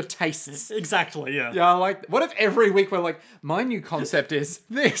keep your tastes. Exactly, yeah. Yeah, I like... What if every week we're like, my new concept is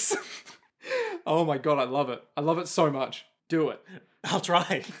this? Oh my god, I love it. I love it so much. Do it. I'll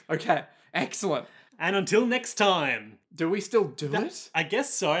try. Okay, excellent. And until next time. Do we still do it? I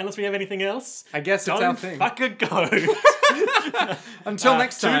guess so, unless we have anything else. I guess it's our thing. Don't fuck a go. Until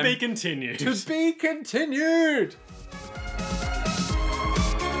next time. To be continued. To be continued.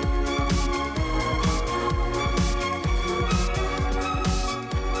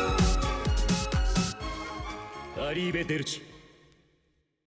 Arrivederci.